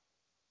Reigns.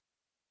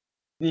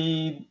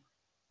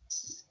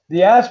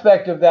 The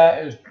aspect of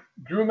that is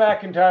Drew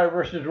McIntyre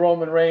versus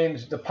Roman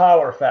Reigns, the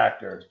power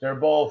factor. They're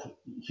both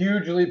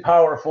hugely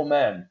powerful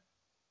men.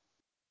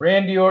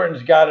 Randy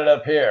Orton's got it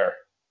up here.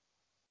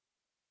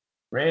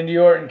 Randy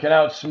Orton can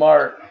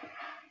outsmart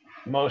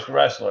most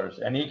wrestlers,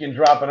 and he can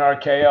drop an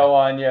RKO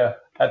on you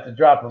at the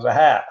drop of a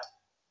hat.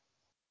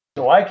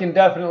 So I can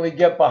definitely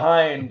get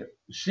behind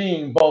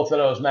seeing both of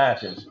those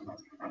matches.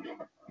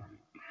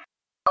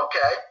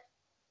 Okay.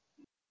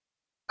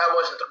 That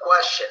wasn't the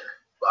question,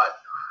 but...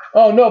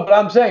 Oh, no, but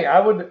I'm saying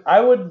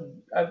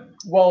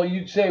well,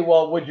 you'd say,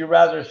 well, would you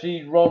rather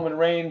see Roman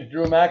Reigns,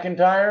 Drew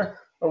McIntyre,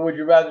 or would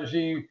you rather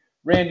see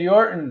Randy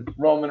Orton,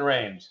 Roman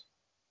Reigns?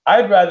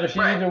 I'd rather see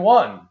either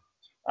one.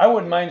 I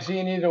wouldn't mind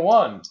seeing either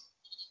one.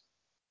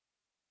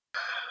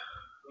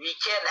 You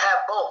can't have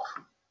both.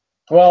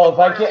 Well,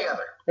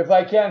 if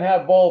I can't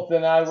have both,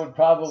 then I would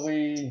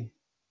probably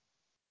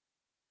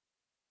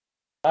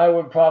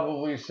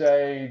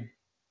say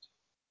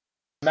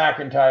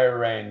McIntyre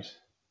Reigns.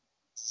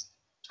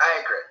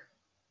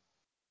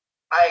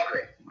 I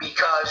agree.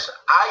 Because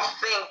I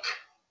think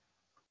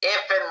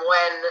if and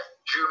when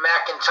Drew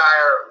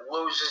McIntyre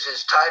loses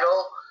his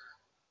title,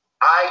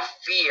 I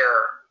fear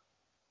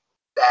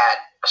that,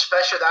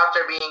 especially without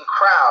there being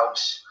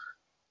crowds,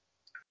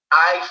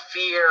 I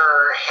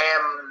fear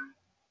him,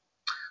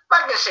 I'm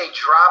not going to say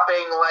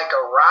dropping like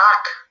a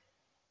rock,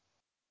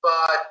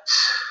 but,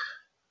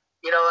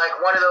 you know,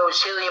 like one of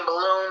those helium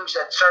balloons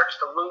that starts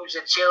to lose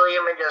its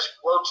helium and just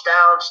floats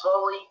down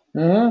slowly.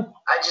 Mm-hmm.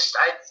 I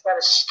got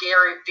a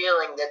scary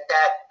feeling that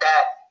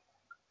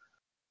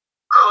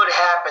could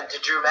happen to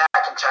Drew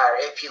McIntyre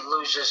if he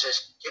loses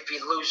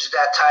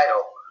that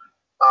title.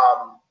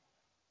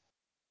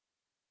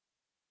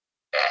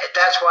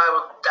 That's why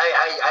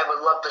I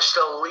would love to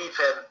still leave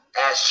him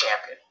as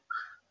champion.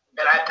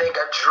 And I think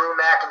a Drew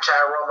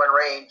McIntyre Roman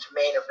Reigns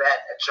main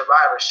event at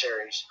Survivor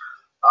Series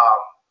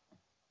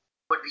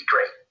would be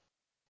great.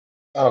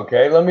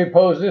 Okay, let me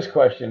pose this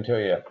question to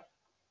you.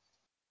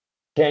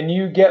 Can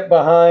you get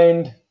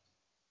behind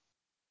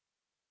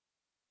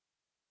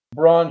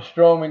Braun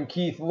Strowman,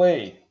 Keith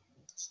Lee?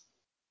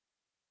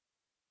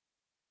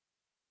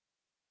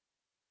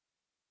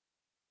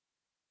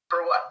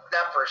 For what?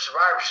 Not for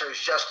Survivor Series,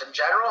 just in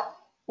general?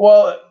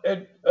 Well,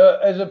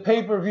 as a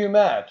pay-per-view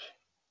match.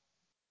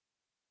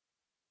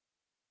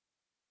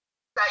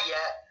 Not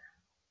yet.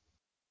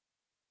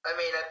 I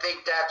mean, I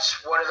think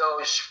that's one of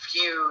those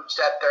feuds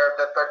that they're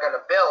going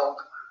to build.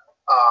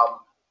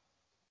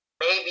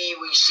 Maybe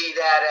we see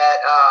that at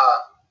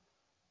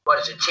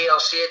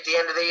TLC at the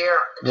end of the year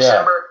in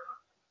December.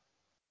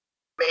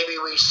 Maybe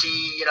we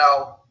see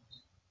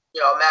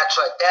a match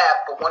like that.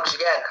 But once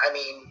again, I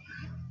mean,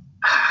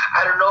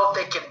 I don't know if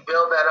they can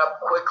build that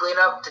up quickly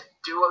enough to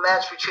do a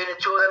match between the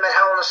two of them at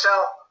Hell in a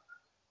Cell.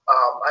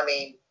 I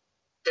mean,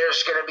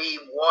 there's going to be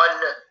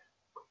one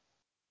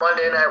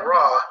Monday Night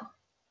Raw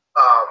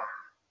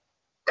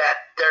that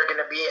they're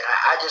going to be.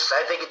 I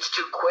think it's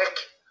too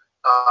quick.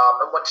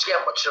 And once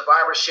again, with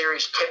Survivor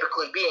Series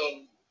typically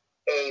being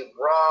a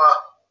Raw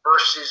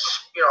versus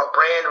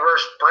brand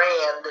versus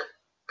brand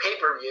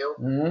pay-per-view.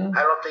 Mm-hmm.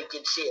 I don't think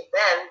you'd see it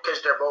then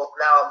because they're both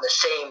now in the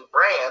same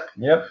brand.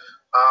 Yep.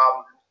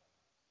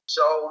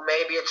 So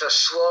maybe it's a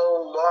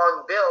slow,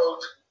 long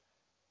build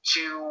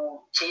to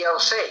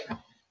TLC.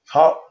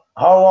 How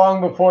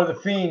long before the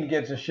Fiend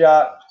gets a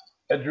shot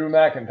at Drew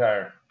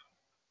McIntyre?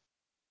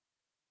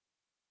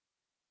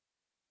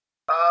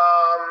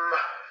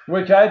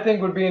 Which I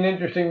think would be an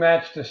interesting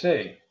match to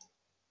see.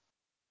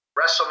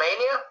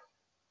 WrestleMania?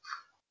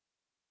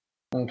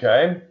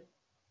 Okay.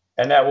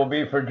 And that will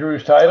be for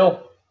Drew's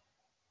title?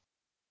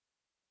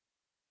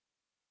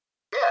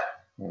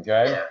 Yeah.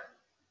 Okay. Yeah.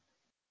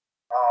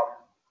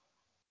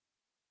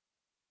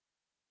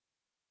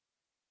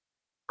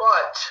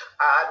 But,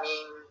 I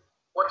mean,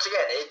 once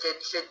again,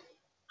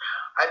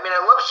 I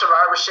love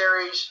Survivor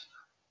Series,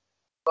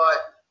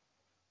 but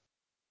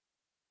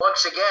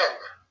once again,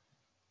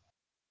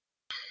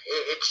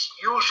 it's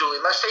usually,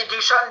 unless they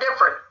do something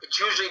different, it's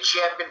usually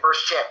champion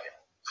versus champion.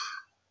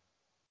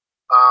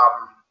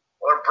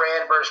 Or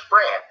brand versus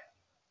brand.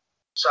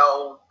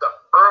 So the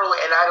early,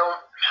 and I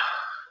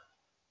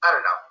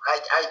don't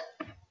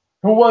know.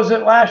 Who was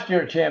it last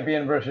year,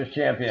 champion versus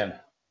champion?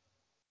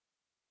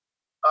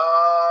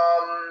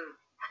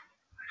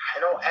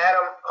 I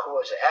know who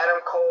was it?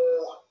 Adam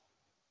Cole.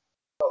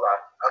 Hold on,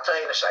 I'll tell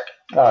you in a second.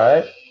 All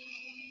right.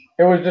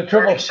 It was the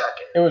triple.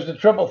 It was the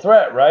triple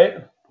threat, right?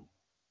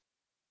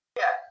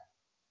 Yeah.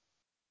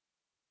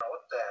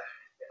 What the?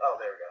 Oh,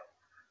 there we go.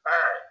 All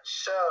right.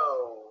 So,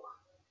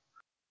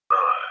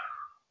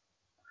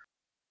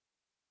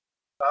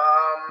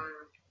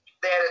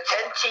 they had a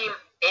 10-team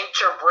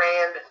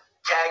inter-brand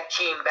tag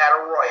team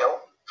battle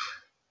royal.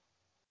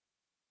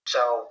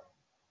 So,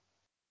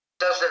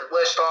 doesn't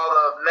list all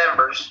the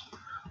members,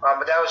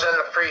 but that was on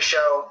the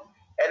pre-show.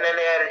 And then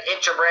they had an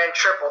inter-brand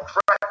triple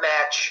threat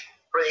match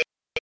for the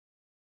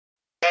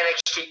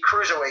NXT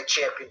Cruiserweight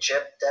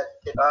Championship.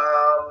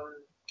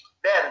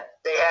 Then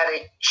they had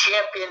a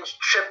Champions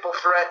Triple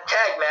Threat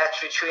tag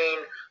match between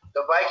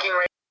the Viking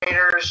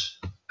Raiders,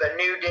 the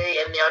New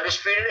Day, and the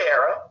Undisputed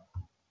Era.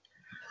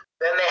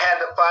 Then they had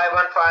the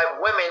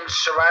 5-on-5 Women's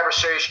Survivor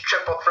Series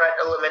Triple Threat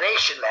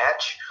Elimination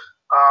match.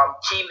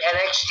 Team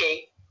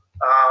NXT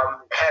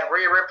had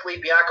Rhea Ripley,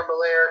 Bianca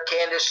Belair,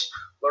 Candice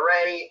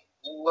LeRae,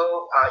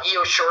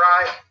 Io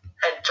Shirai,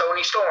 and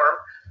Toni Storm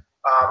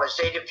as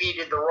they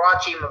defeated the Raw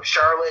team of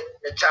Charlotte,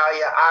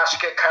 Natalya,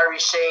 Asuka, Kairi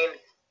Sane,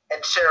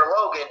 and Sarah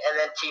Logan, and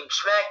then Team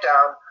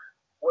SmackDown,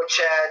 which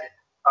had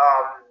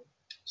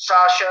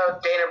Sasha,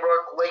 Dana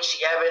Brooke,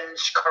 Lacey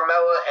Evans,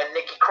 Carmella, and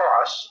Nikki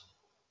Cross.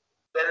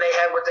 Then they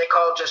had what they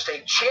called just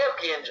a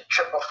Champions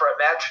Triple Threat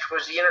match, which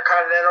was the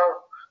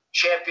Intercontinental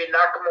Champion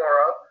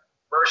Nakamura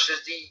versus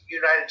the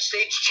United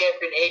States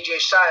Champion AJ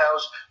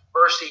Styles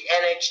versus the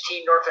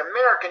NXT North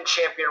American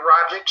Champion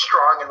Roderick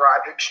Strong, and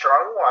Roderick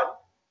Strong won.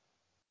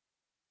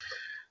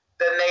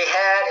 Then they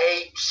had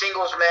a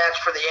singles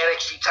match for the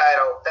NXT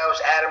title. That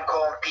was Adam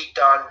Cole and Pete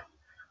Dunne.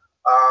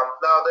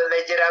 Then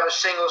they did have a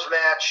singles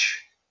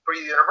match for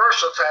the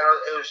Universal title.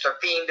 It was The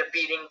Fiend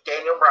defeating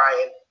Daniel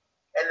Bryan.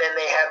 And then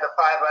they had the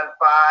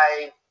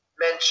 5-on-5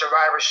 Men's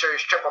Survivor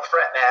Series Triple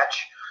Threat match.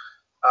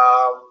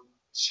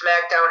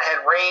 SmackDown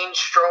had Reigns,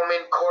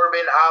 Strowman,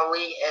 Corbin,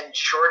 Ali, and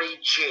Shorty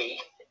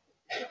G.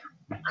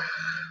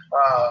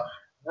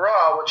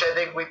 Raw, which I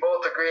think we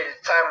both agreed at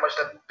the time was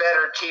the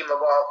better team of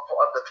all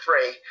of the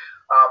three.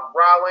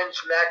 Rollins,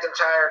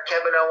 McIntyre,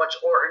 Kevin Owens,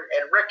 Orton,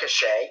 and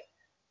Ricochet.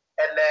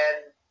 And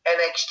then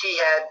NXT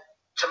had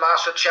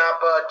Tommaso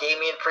Ciampa,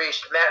 Damian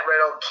Priest, Matt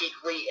Riddle, Keith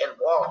Lee, and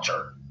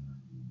Walter.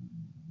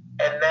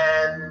 And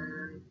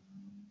then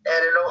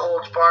at a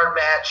no-holds-barred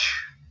match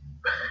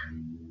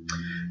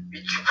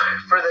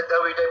for the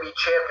WWE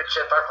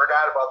Championship, I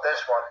forgot about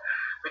this one,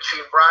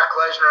 between Brock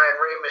Lesnar and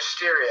Rey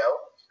Mysterio.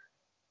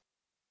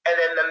 And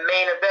then the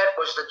main event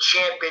was the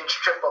Champions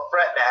Triple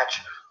Threat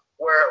match,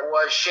 where it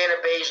was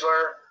Shayna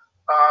Baszler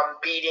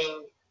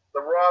beating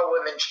the Raw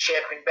Women's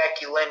Champion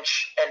Becky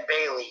Lynch and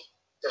Bayley,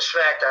 the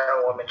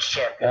SmackDown Women's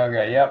Champion.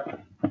 Okay, yep.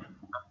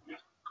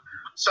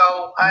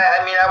 So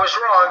I was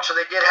wrong. So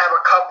they did have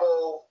a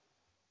couple.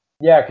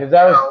 Yeah, because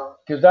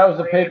that was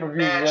the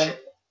pay-per-view.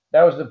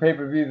 That was the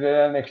pay-per-view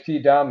that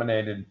NXT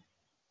dominated.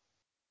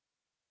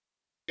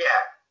 Yeah.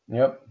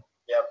 Yep.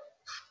 Yep.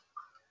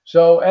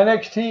 So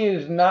NXT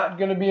is not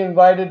going to be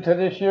invited to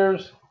this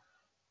year's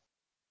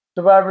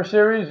Survivor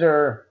Series,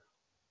 or?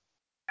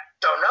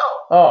 Don't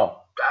know.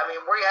 Oh. I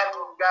mean,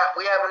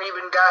 we haven't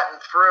even gotten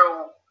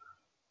through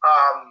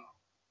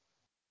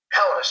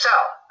Hell in a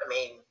Cell. I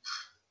mean.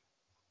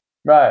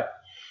 Right.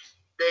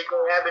 They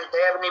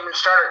haven't even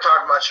started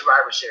talking about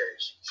Survivor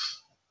Series.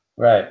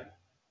 Right.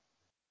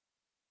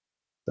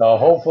 So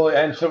hopefully,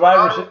 and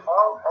Survivor Series.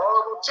 All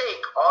it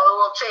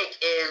will take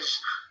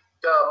is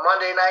the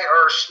Monday night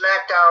or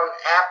SmackDown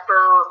after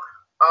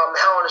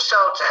Hell in a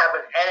Cell to have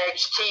an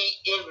NXT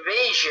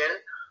invasion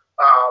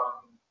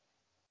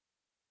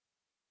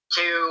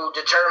to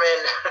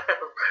determine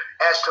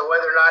as to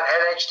whether or not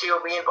NXT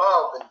will be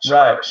involved in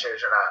Survivor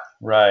Series or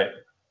not. Right.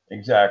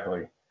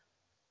 Exactly.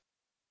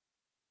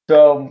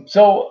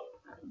 So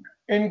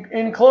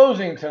in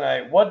closing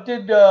tonight, what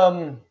did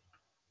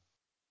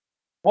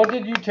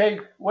you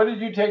take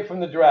from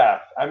the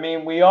draft? I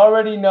mean, we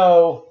already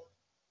know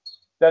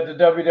that the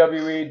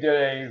WWE did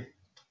a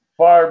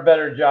far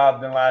better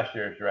job than last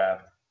year's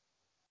draft.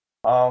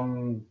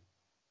 Well,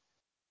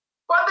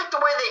 I think the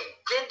way they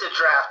did the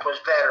draft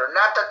was better.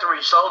 Not that the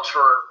results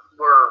were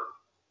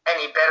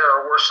any better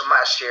or worse than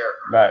last year.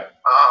 Right.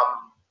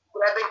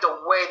 But I think the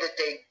way that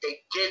they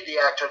did the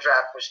actual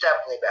draft was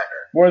definitely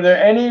better. Were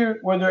there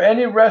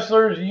any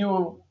wrestlers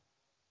you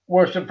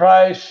were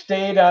surprised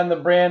stayed on the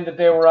brand that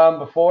they were on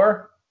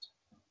before?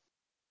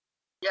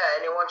 Yeah,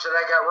 any ones that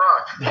I got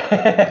wrong.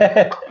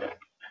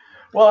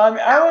 Well, I mean,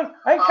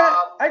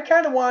 I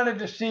kind of wanted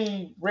to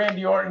see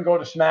Randy Orton go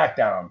to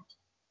SmackDown.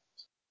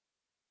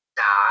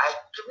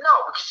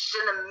 No, because he's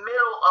in the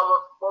middle of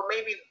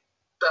maybe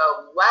the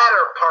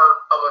latter part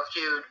of a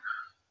feud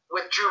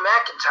with Drew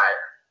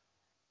McIntyre.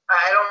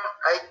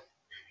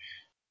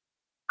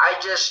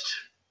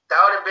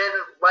 That would have been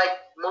like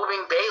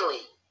moving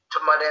Bayley to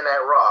Monday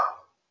Night Raw.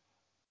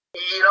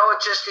 You know,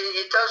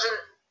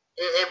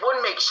 it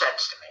wouldn't make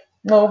sense to me.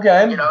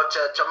 Okay. You know,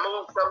 to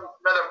move from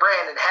another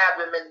brand and have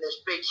him in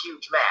this big,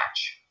 huge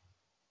match.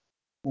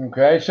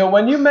 Okay, so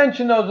when you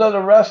mentioned those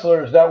other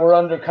wrestlers that were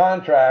under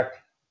contract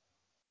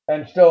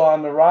and still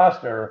on the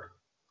roster,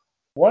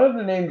 one of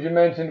the names you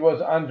mentioned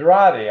was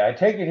Andrade. I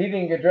take it he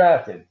didn't get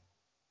drafted.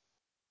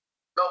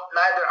 No,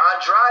 neither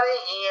Andrade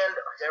and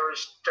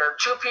there are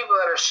two people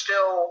that are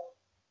still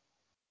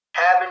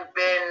haven't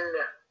been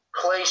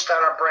placed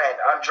on a brand.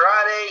 Andrade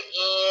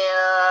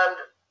and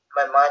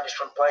my mind just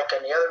went blank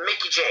on the other,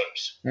 Mickie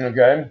James.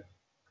 Okay.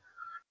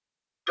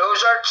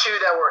 Those are two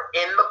that were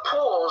in the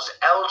pools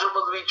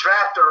eligible to be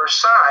drafted or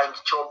signed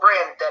to a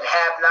brand that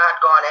have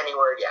not gone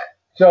anywhere yet.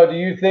 So do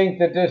you think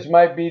that this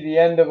might be the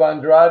end of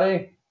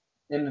Andrade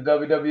in the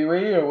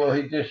WWE, or will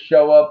he just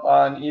show up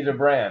on either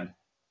brand?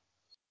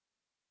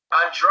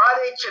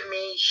 Andrade, to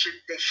me,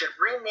 they should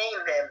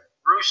rename him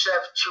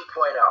Rusev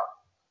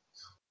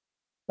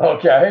 2.0.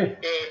 Okay.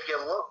 If you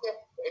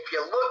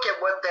look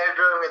at what they're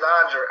doing with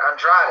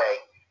Andrade,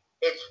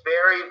 it's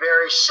very,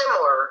 very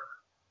similar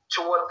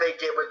to what they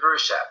did with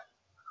Rusev.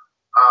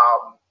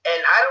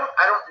 And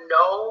I don't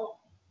know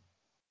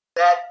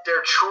that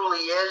there truly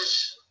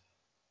is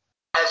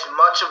as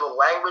much of a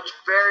language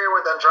barrier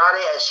with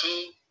Andrade as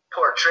he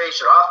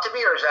portrays it off to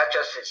be, or is that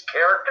just his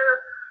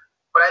character?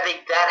 But I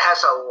think that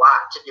has a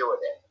lot to do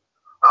with it.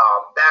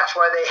 That's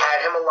why they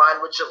had him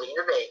aligned with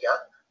Zelina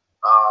Vega.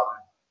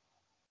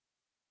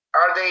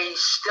 Are they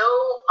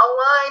still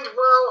aligned?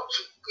 Well,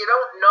 you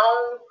don't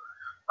know.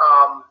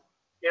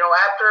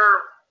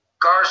 After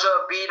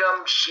Garza beat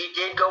him, she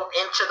did go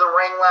into the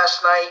ring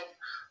last night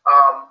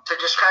to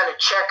just kind of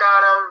check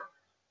on him.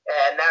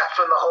 And that's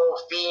when the whole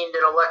Fiend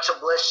and Alexa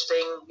Bliss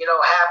thing,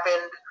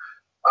 happened.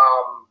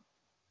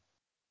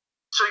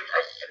 So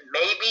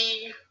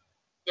maybe,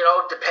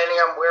 depending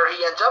on where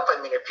he ends up. I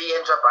mean, if he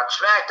ends up on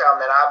SmackDown,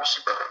 then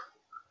obviously,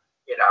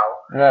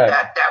 right.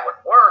 that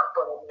would work.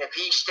 But if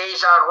he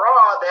stays on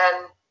Raw,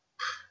 then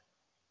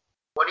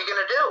what are you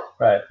going to do?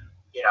 Right.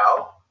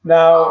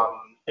 Now,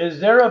 is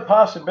there a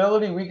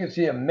possibility we could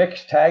see a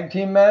mixed tag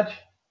team match?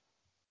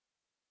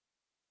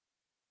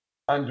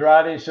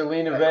 Andrade,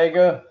 Zelina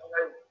Vega?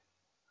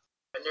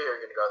 I knew you were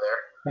going to go there.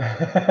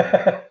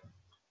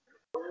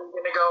 We're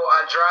going to go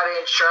Andrade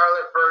and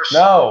Charlotte versus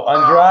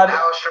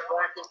Aleister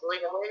Black and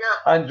Zelina Vega?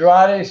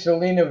 Andrade,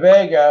 Zelina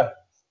Vega,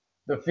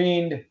 The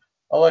Fiend,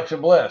 Alexa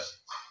Bliss.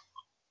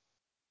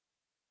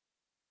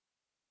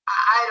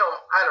 I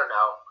don't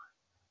know.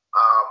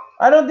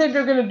 I don't think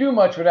they're going to do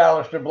much with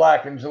Aleister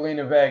Black and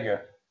Zelina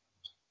Vega.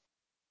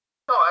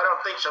 No, I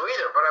don't think so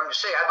either. But I'm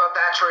just saying, I thought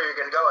that's where you're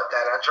going to go with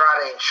that.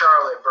 Andrade and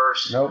Charlotte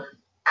versus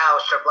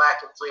Aleister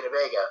Black and Zelina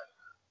Vega.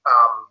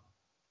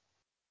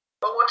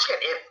 But once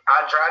again, if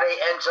Andrade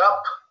ends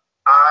up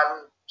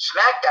on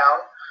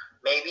SmackDown,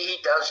 maybe he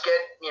does get,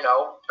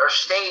 or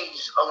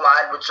stays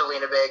aligned with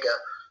Zelina Vega.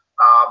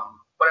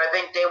 But I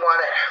think they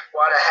want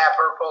to have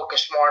her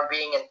focus more on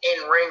being an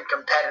in-ring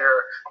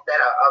competitor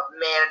than a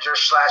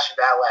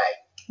manager/valet.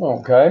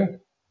 Okay.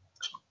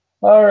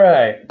 All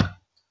right.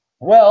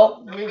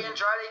 Well, maybe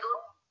Andrade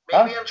goes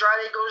back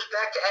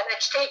to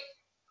NXT.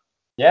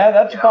 Yeah,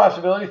 that's a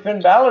possibility.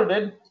 Finn Balor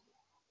did.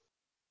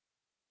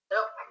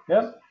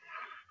 Yep.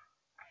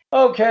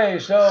 Okay,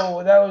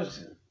 so that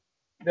was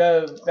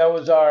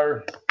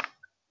our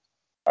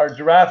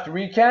draft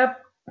recap.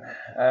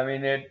 I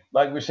mean,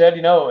 like we said,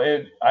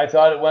 I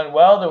thought it went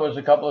well. There was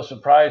a couple of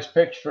surprise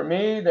picks for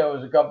me. There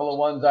was a couple of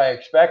ones I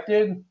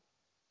expected.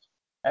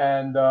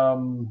 And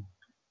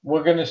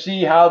we're going to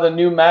see how the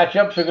new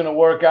matchups are going to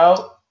work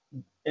out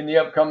in the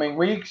upcoming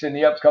weeks, in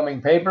the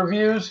upcoming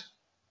pay-per-views.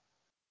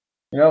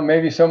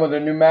 Maybe some of the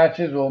new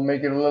matches will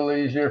make it a little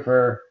easier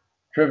for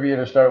trivia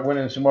to start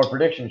winning some more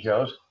prediction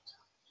shows.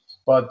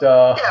 But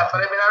yeah, but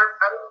I mean, I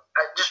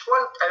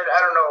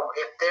don't know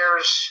if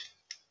there's,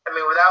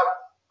 without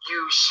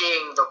you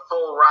seeing the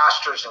full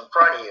rosters in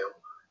front of you,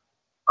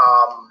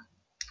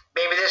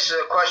 maybe this is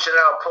a question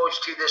that I'll pose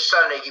to you this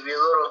Sunday, give you a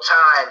little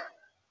time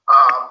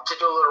to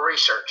do a little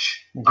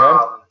research.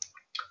 Okay.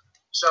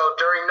 So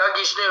during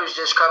Nuggies News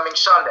this coming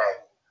Sunday,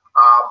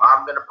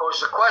 I'm going to pose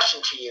the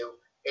question to you: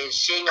 is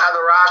seeing how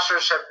the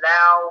rosters have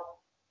now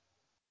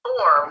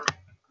formed,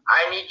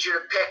 I need you to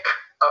pick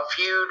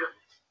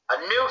a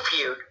new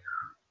feud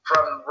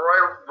from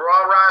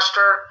Raw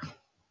roster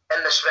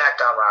and the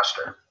SmackDown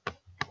roster.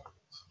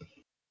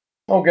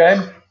 Okay.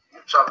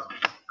 So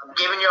I'm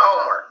giving you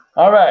homework.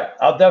 All right.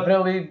 I'll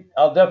definitely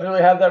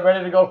have that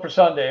ready to go for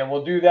Sunday, and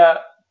we'll do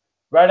that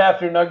right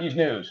after Nuggies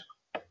News.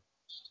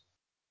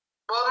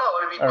 Well, no,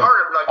 it'll be part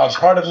of Nuggies News.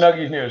 Part of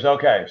Nuggies News.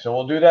 Okay. So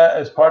we'll do that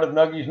as part of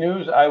Nuggies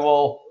News. I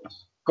will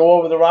go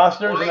over the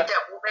rosters. We'll make that.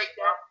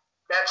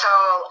 That's how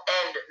I'll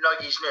end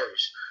Nuggies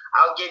News.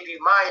 I'll give you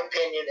my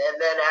opinion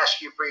and then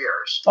ask you for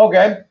yours.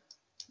 Okay.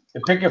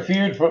 Pick a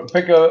feud from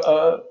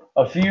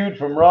a feud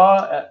from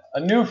Raw, a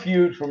new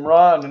feud from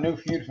Raw, and a new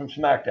feud from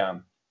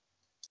SmackDown.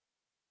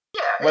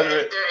 Yeah.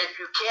 If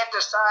you can't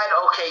decide,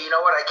 okay, you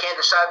know what? I can't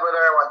decide whether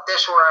I want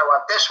this one or I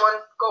want this one.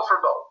 Go for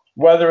both.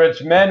 Whether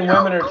it's men,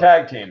 women, or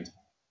tag team.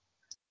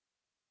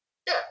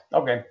 Yeah.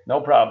 Okay.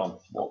 No problem.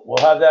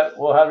 We'll have that.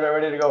 We'll have it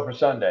ready to go for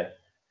Sunday.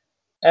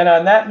 And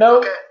on that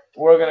note,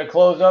 we're going to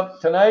close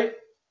up tonight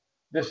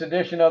this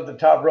edition of the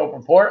Top Rope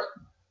Report.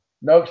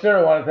 Nokester,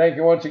 I want to thank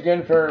you once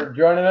again for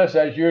joining us.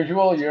 As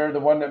usual, you're the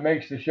one that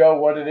makes the show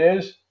what it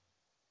is.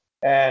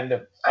 And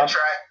That's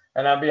right.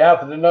 And on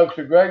behalf of the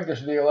Nokester Greg, this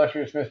is the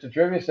illustrious Mr.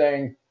 Trivia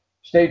saying,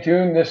 stay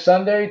tuned this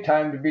Sunday,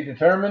 time to be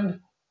determined,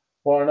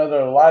 for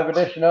another live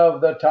edition of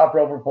the Top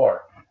Rope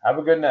Report. Have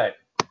a good night.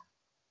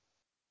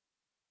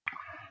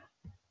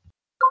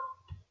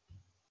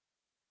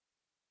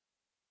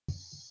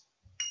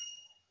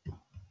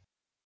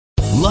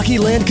 Lucky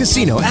Land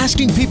Casino,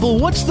 asking people,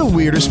 what's the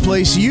weirdest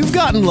place you've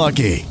gotten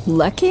lucky?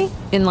 Lucky?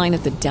 In line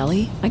at the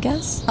deli, I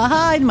guess?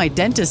 Aha, in my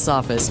dentist's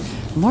office.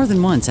 More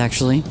than once,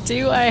 actually.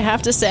 Do I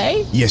have to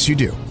say? Yes, you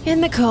do. In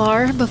the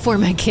car before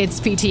my kids'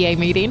 PTA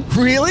meeting.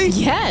 Really?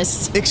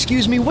 Yes.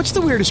 Excuse me, what's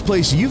the weirdest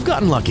place you've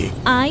gotten lucky?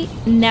 I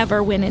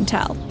never win and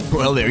tell.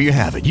 Well, there you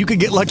have it. You can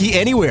get lucky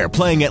anywhere,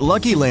 playing at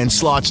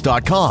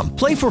LuckyLandSlots.com.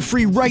 Play for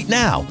free right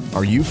now.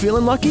 Are you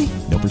feeling lucky?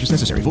 No purchase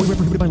necessary. Void where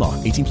prohibited by law.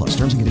 18+.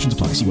 Terms and conditions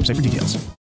apply. See website for details.